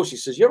at school. She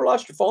says, "You ever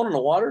lost your phone in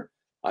the water?"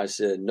 I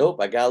said, "Nope,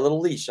 I got a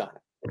little leash on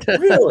it."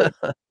 Really?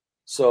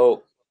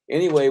 So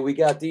anyway, we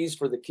got these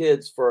for the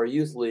kids, for our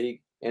youth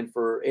league, and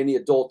for any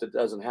adult that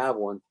doesn't have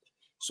one.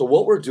 So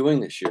what we're doing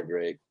this year,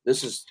 Greg,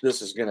 this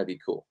is going to be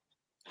cool.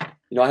 I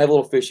have a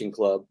little fishing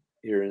club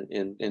here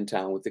in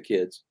town with the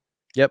kids.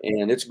 Yep.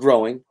 And it's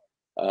growing.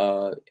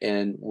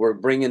 And we're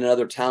bringing in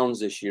other towns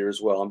this year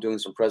as well. I'm doing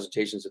some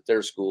presentations at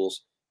their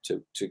schools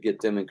to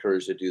get them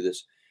encouraged to do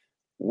this.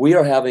 We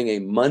are having a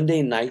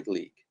Monday night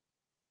league.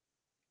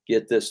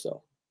 Get this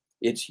though,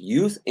 it's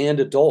youth and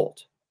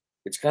adult.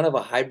 It's kind of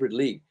a hybrid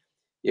league.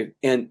 If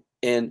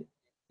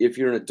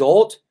you're an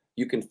adult,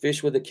 you can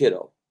fish with a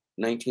kiddo,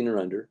 19 or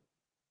under.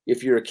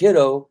 If you're a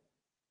kiddo,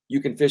 you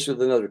can fish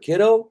with another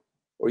kiddo,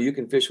 or you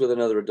can fish with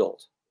another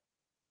adult.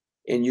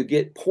 And you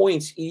get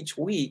points each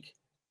week.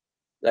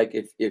 Like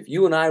if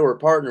you and I were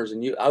partners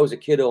and I was a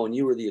kiddo and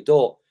you were the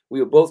adult, we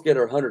would both get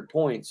our 100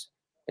 points,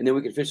 and then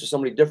we could fish with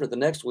somebody different the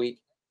next week,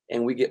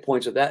 and we get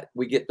points of that.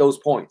 We get those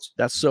points.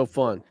 That's so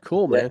fun.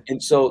 Cool, man.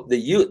 And so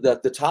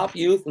the top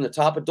youth and the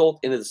top adult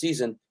into the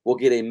season will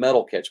get a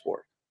metal catch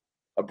board,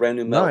 a brand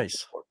new metal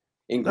catch board,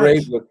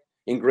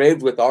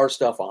 engraved with our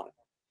stuff on it.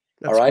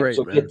 That's all right. Great,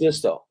 so man. Get this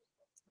though.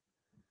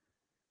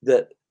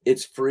 That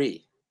it's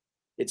free.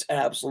 It's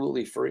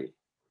absolutely free.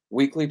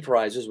 Weekly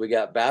prizes. We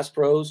got Bass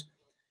Pros.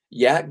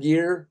 Yak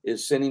Gear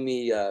is sending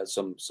me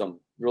some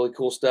really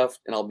cool stuff,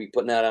 and I'll be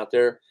putting that out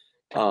there.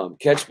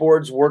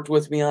 Catchboards worked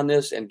with me on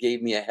this and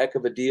gave me a heck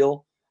of a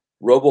deal.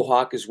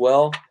 RoboHawk as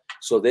well.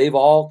 So they've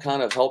all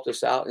kind of helped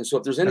us out. And so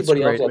if there's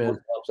anybody else that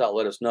helps out,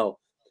 let us know.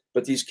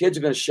 But these kids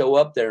are going to show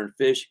up there and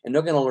fish, and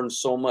they're going to learn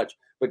so much.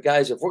 But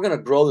guys, if we're going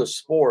to grow the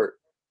sport,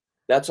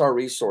 That's our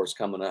resource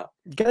coming up.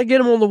 You got to get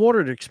them on the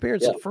water to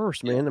experience it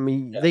first, man. I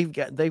mean, they've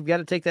got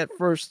to take that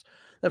first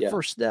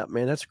step,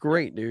 man. That's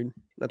great, dude.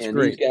 That's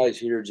great. These guys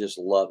here just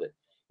love it.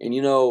 And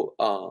you know,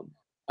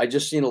 I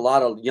just seen a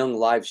lot of young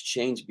lives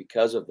change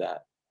because of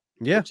that.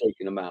 Yeah,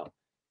 taking them out.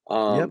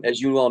 As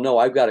you all know,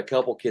 I've got a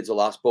couple kids that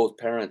lost both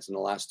parents in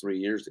the last 3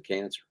 years to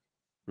cancer.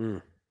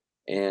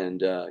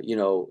 And you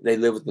know, they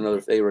live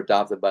with they were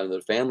adopted by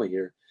another family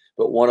here,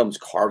 but one of them's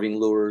carving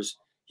lures.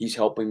 He's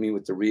helping me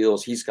with the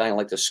reels. He's kind of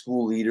like the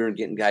school leader and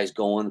getting guys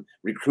going,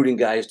 recruiting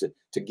guys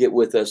to get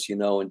with us, you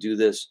know, and do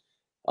this.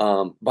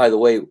 By the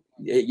way,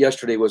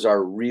 yesterday was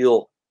our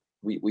reel.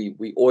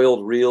 We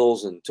oiled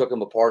reels and took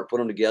them apart, put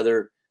them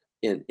together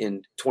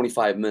in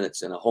 25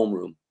 minutes in a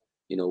homeroom,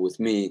 you know, with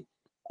me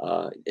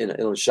in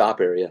a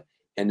shop area.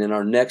 And then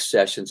our next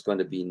session is going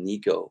to be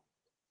Nico.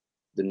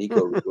 The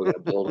Nico we're going to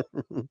build.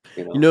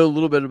 You know a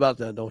little bit about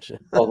that, don't you?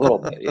 A little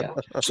bit, yeah.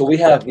 So we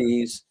have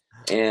these,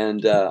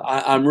 and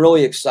I'm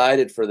really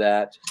excited for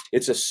that.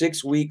 It's a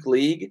 6-week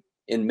league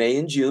in May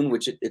and June,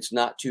 which it's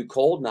not too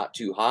cold, not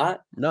too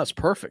hot. No, it's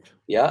perfect.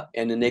 Yeah,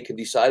 and then they can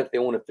decide if they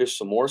want to fish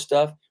some more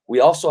stuff. We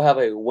also have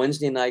a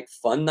Wednesday night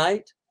fun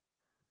night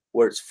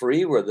where it's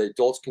free, where the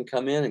adults can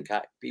come in and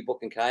people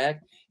can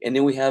kayak. And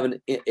then we have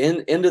an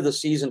end of the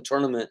season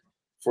tournament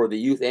for the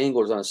youth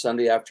anglers on a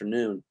Sunday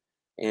afternoon.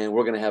 And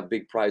we're going to have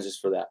big prizes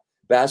for that.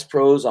 Bass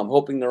Pros, I'm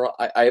hoping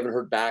I haven't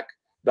heard back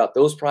about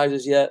those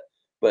prizes yet,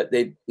 but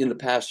in the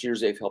past years,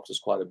 they've helped us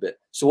quite a bit.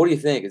 So what do you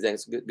think? Is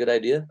that a good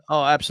idea?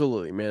 Oh,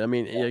 absolutely, man. I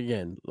mean,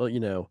 again,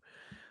 you know,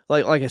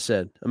 like I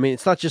said, I mean,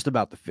 it's not just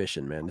about the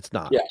fishing, man. It's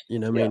not, you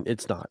know, I mean,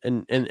 it's not.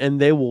 And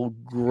they will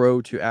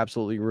grow to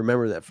absolutely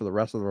remember that for the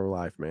rest of their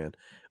life, man.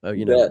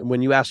 You know,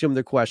 when you ask them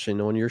the question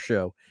on your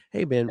show,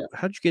 hey, man,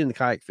 how'd you get into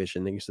kayak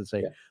fishing? They used to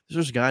say,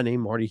 there's a guy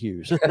named Marty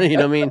Hughes. You know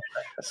what I mean?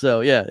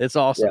 So, yeah, it's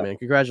awesome, man.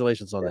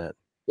 Congratulations on that.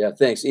 Yeah,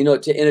 thanks. You know,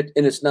 and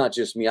it's not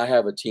just me. I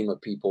have a team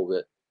of people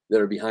that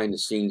are behind the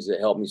scenes that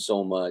help me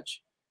so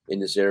much in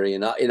this area.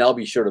 And I'll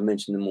be sure to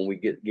mention them when we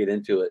get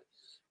into it.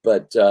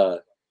 But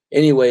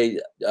anyway,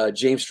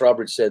 James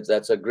Strawbridge said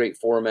that's a great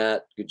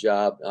format. Good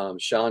job.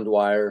 Sean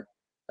Dwyer,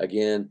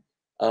 again.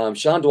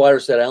 Sean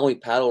Dwyer said, I only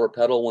paddle or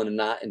pedal when I'm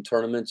not in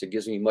tournaments. It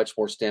gives me much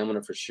more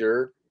stamina for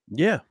sure.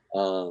 Yeah.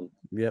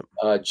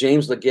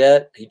 James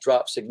Leggett, he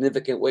dropped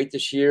significant weight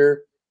this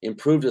year,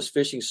 improved his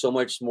fishing so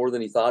much more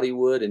than he thought he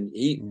would. And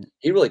he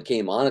really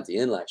came on at the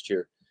end last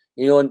year,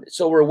 you know, and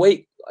so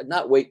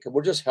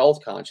we're just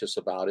health conscious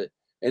about it.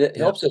 And it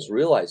helps us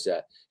realize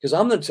that, because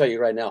I'm going to tell you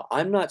right now,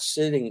 I'm not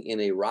sitting in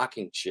a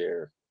rocking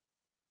chair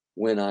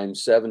when I'm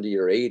 70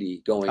 or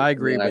 80 going, I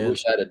agree, man. I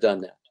wish I'd have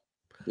done that.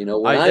 You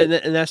know,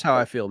 and that's how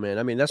I feel, man.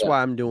 I mean, that's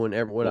why I'm doing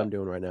what I'm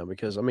doing right now,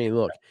 because I mean,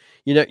 look,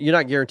 you know, you're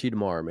not guaranteed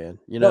tomorrow, man.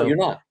 You know, no, you're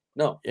not.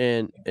 No.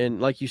 And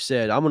like you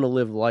said, I'm going to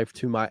live life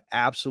to my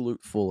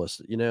absolute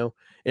fullest, you know,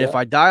 and if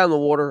I die on the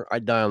water, I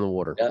die on the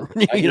water. You know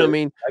what I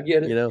mean? I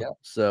get it. You know,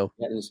 so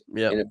and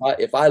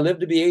if I live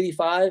to be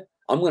 85,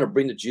 I'm going to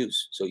bring the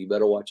juice. So you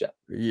better watch out.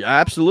 Yeah,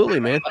 absolutely,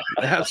 man.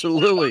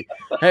 Absolutely.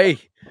 Hey,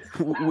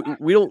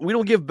 we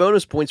don't give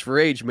bonus points for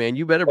age, man.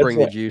 You better bring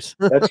the juice.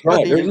 That's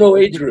right. There's no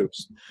age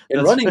groups.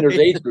 In running, there's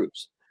age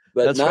groups,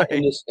 but not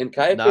in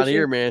kayak not fishing,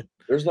 here, man.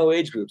 There's no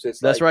age groups. It's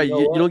that's right.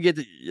 You don't get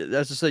to.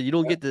 That's to say, you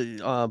don't get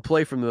to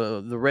play from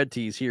the red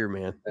tees here,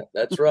 man.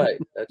 That's right.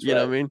 That's you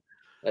know what I mean?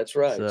 That's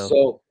right.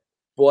 So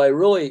boy,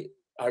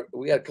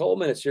 we got a couple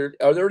minutes here.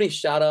 Are there any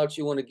shout outs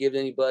you want to give to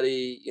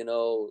anybody? You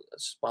know,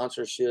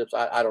 sponsorships?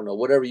 I don't know.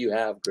 Whatever you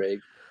have, Greg.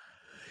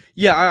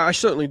 Yeah, I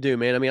certainly do,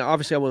 man. I mean,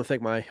 obviously, I want to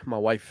thank my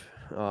wife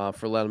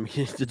for letting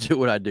me to do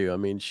what I do. I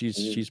mean,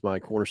 she's my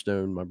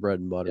cornerstone, my bread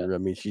and butter. Yeah. I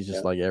mean, she's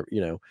just like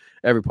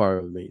every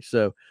part of me.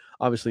 So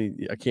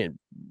obviously, I can't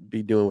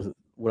be doing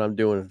what I'm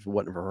doing if it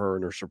wasn't for her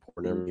and her support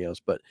and everything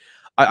else. But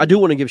I do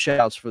want to give shout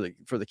outs for the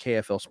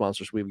KFL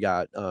sponsors. We've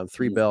got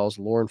Three Bells,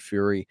 Lauren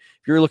Fury.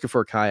 If you're looking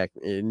for a kayak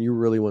and you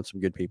really want some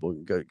good people,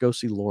 go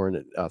see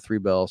Lauren at Three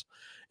Bells.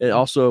 And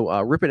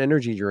also Rip It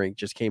Energy Drink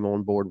just came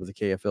on board with the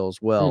KFL as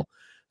well.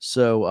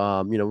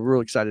 So, we're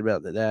really excited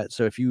about that.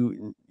 So if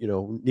you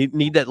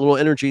need that little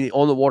energy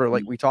on the water,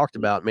 like we talked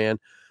about, man,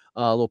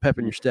 a little pep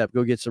in your step,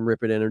 go get some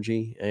Rip It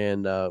Energy.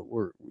 And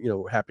we're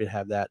happy to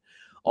have that.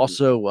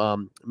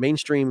 Also,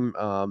 Mainstream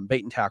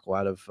Bait and Tackle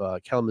out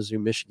of Kalamazoo,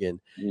 Michigan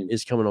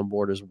is coming on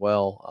board as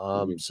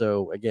well.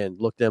 So again,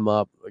 look them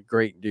up.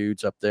 Great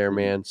dudes up there,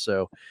 man.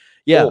 So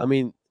yeah, cool. I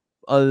mean,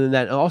 other than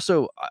that,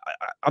 also,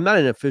 I'm not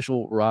an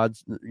official rod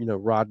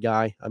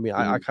guy. I mean,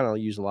 I kind of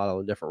use a lot of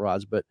the different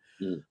rods, but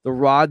the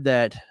rod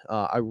that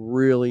I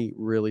really,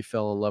 really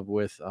fell in love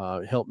with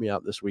helped me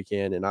out this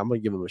weekend, and I'm going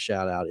to give them a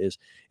shout out, is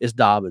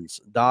Dobbins.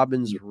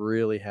 Dobbins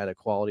really had a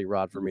quality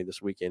rod for me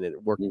this weekend, and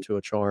it worked to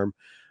a charm.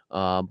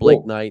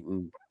 Blake Knight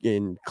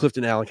and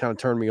Clifton Allen kind of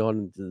turned me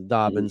on to the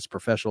Dobbins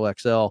Professional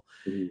XL,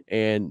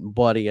 and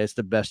buddy, it's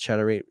the best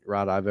chatterbait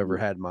rod I've ever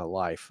had in my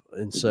life.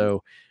 And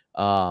so,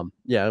 I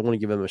want to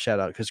give them a shout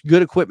out, because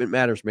good equipment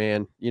matters,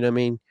 man. You know what I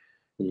mean?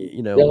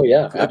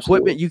 Equipment,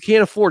 absolutely. You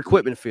can't afford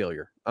equipment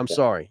failure. I'm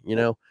sorry,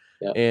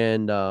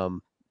 and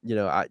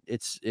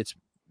it's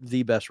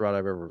the best rod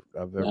I've ever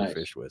Nice.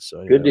 fished with. So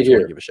anyway, good to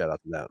hear. Give a shout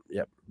out to that.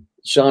 Yep.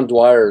 Sean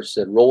Dwyer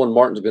said Roland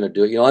Martin's going to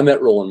do it. I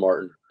met Roland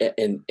Martin,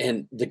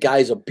 and the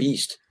guy's a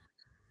beast.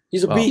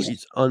 He's a beast.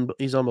 He's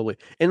unbelievable.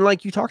 And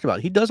like you talked about,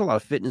 he does a lot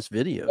of fitness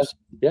videos.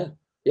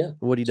 Yeah.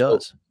 What he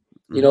does.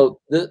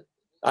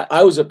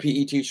 I was a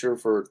PE teacher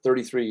for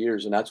 33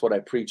 years, and that's what I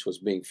preached was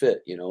being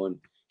fit. And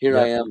here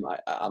I am.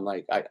 I'm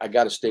like, I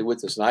got to stay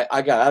with this, and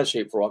I got out of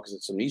shape for a while because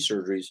of some knee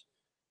surgeries.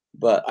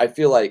 But I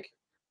feel like,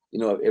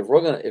 if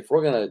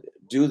we're gonna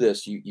do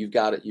this, you've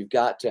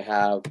got to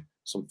have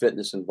some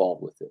fitness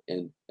involved with it,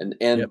 and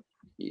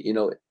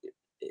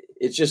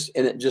it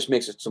just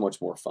makes it so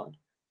much more fun,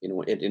 at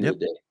the end of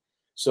the day.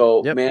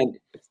 So, man,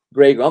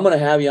 Greg, I'm going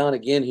to have you on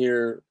again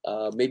here,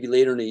 maybe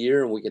later in the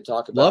year, and we can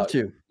talk about, how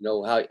you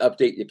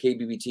update the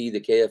KBBT, the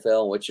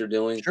KFL, and what you're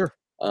doing. Sure.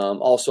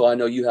 Also, I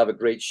know you have a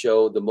great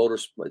show,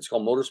 it's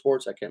called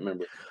Motorsports. I can't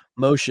remember.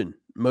 Motion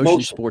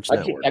Sports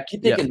Network. I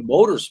keep thinking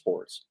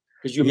Motorsports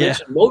because you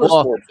mentioned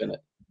Motorsports in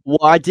it. Well,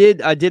 I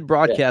did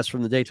broadcast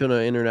from the Daytona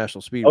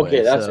International Speedway.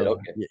 Okay, that's it.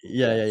 Okay.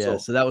 Yeah.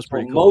 So that was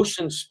pretty cool.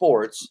 Motion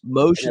Sports.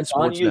 Sports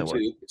Network.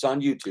 Network. It's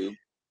on YouTube.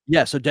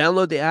 Yeah, so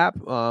download the app.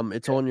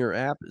 It's on your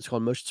app. It's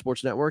called Motion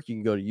Sports Network. You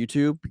can go to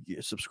YouTube,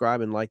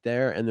 subscribe and like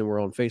there, and then we're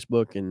on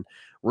Facebook and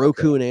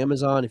Roku and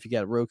Amazon. If you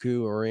got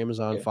Roku or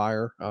Amazon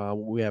Fire,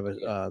 we have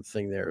a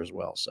thing there as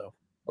well. So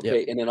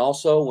and then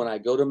also when I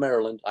go to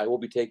Maryland, I will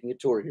be taking a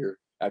tour here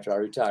after I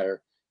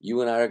retire.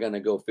 You and I are going to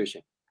go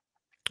fishing.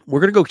 We're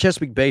going to go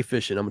Chesapeake Bay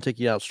fishing. I'm going to take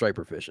you out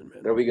striper fishing,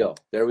 man. There we go.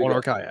 On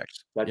our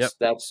kayaks.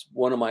 That's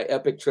one of my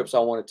epic trips I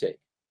want to take.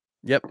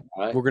 Yep.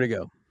 All right. We're going to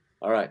go.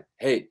 All right.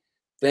 Hey,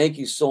 thank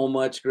you so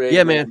much, Greg.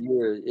 Yeah, man.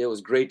 It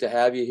was great to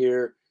have you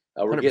here.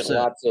 We're 100%. Getting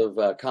lots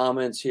of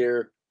comments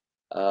here.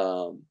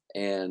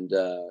 And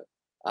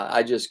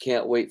I just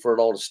can't wait for it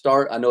all to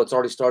start. I know it's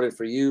already started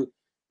for you,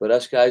 but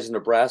us guys in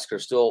Nebraska are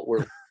still,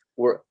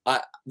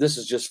 this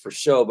is just for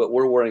show, but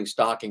we're wearing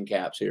stocking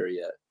caps here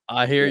yet.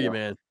 I hear you,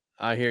 man.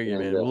 I hear you,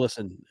 man. Well,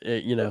 listen,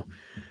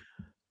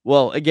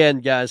 well,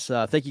 again, guys,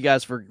 thank you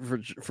guys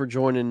for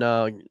joining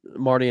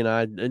Marty and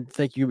I, and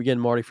thank you again,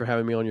 Marty, for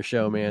having me on your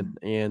show, man.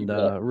 And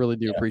really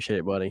do appreciate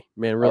it, buddy.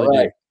 Man,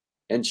 really do.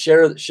 And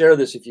share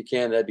this if you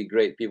can. That'd be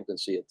great. People can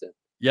see it then.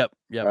 Yep.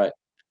 All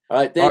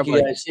right. Thank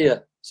you, guys. See ya.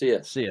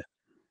 See ya.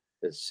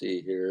 Let's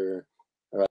see here.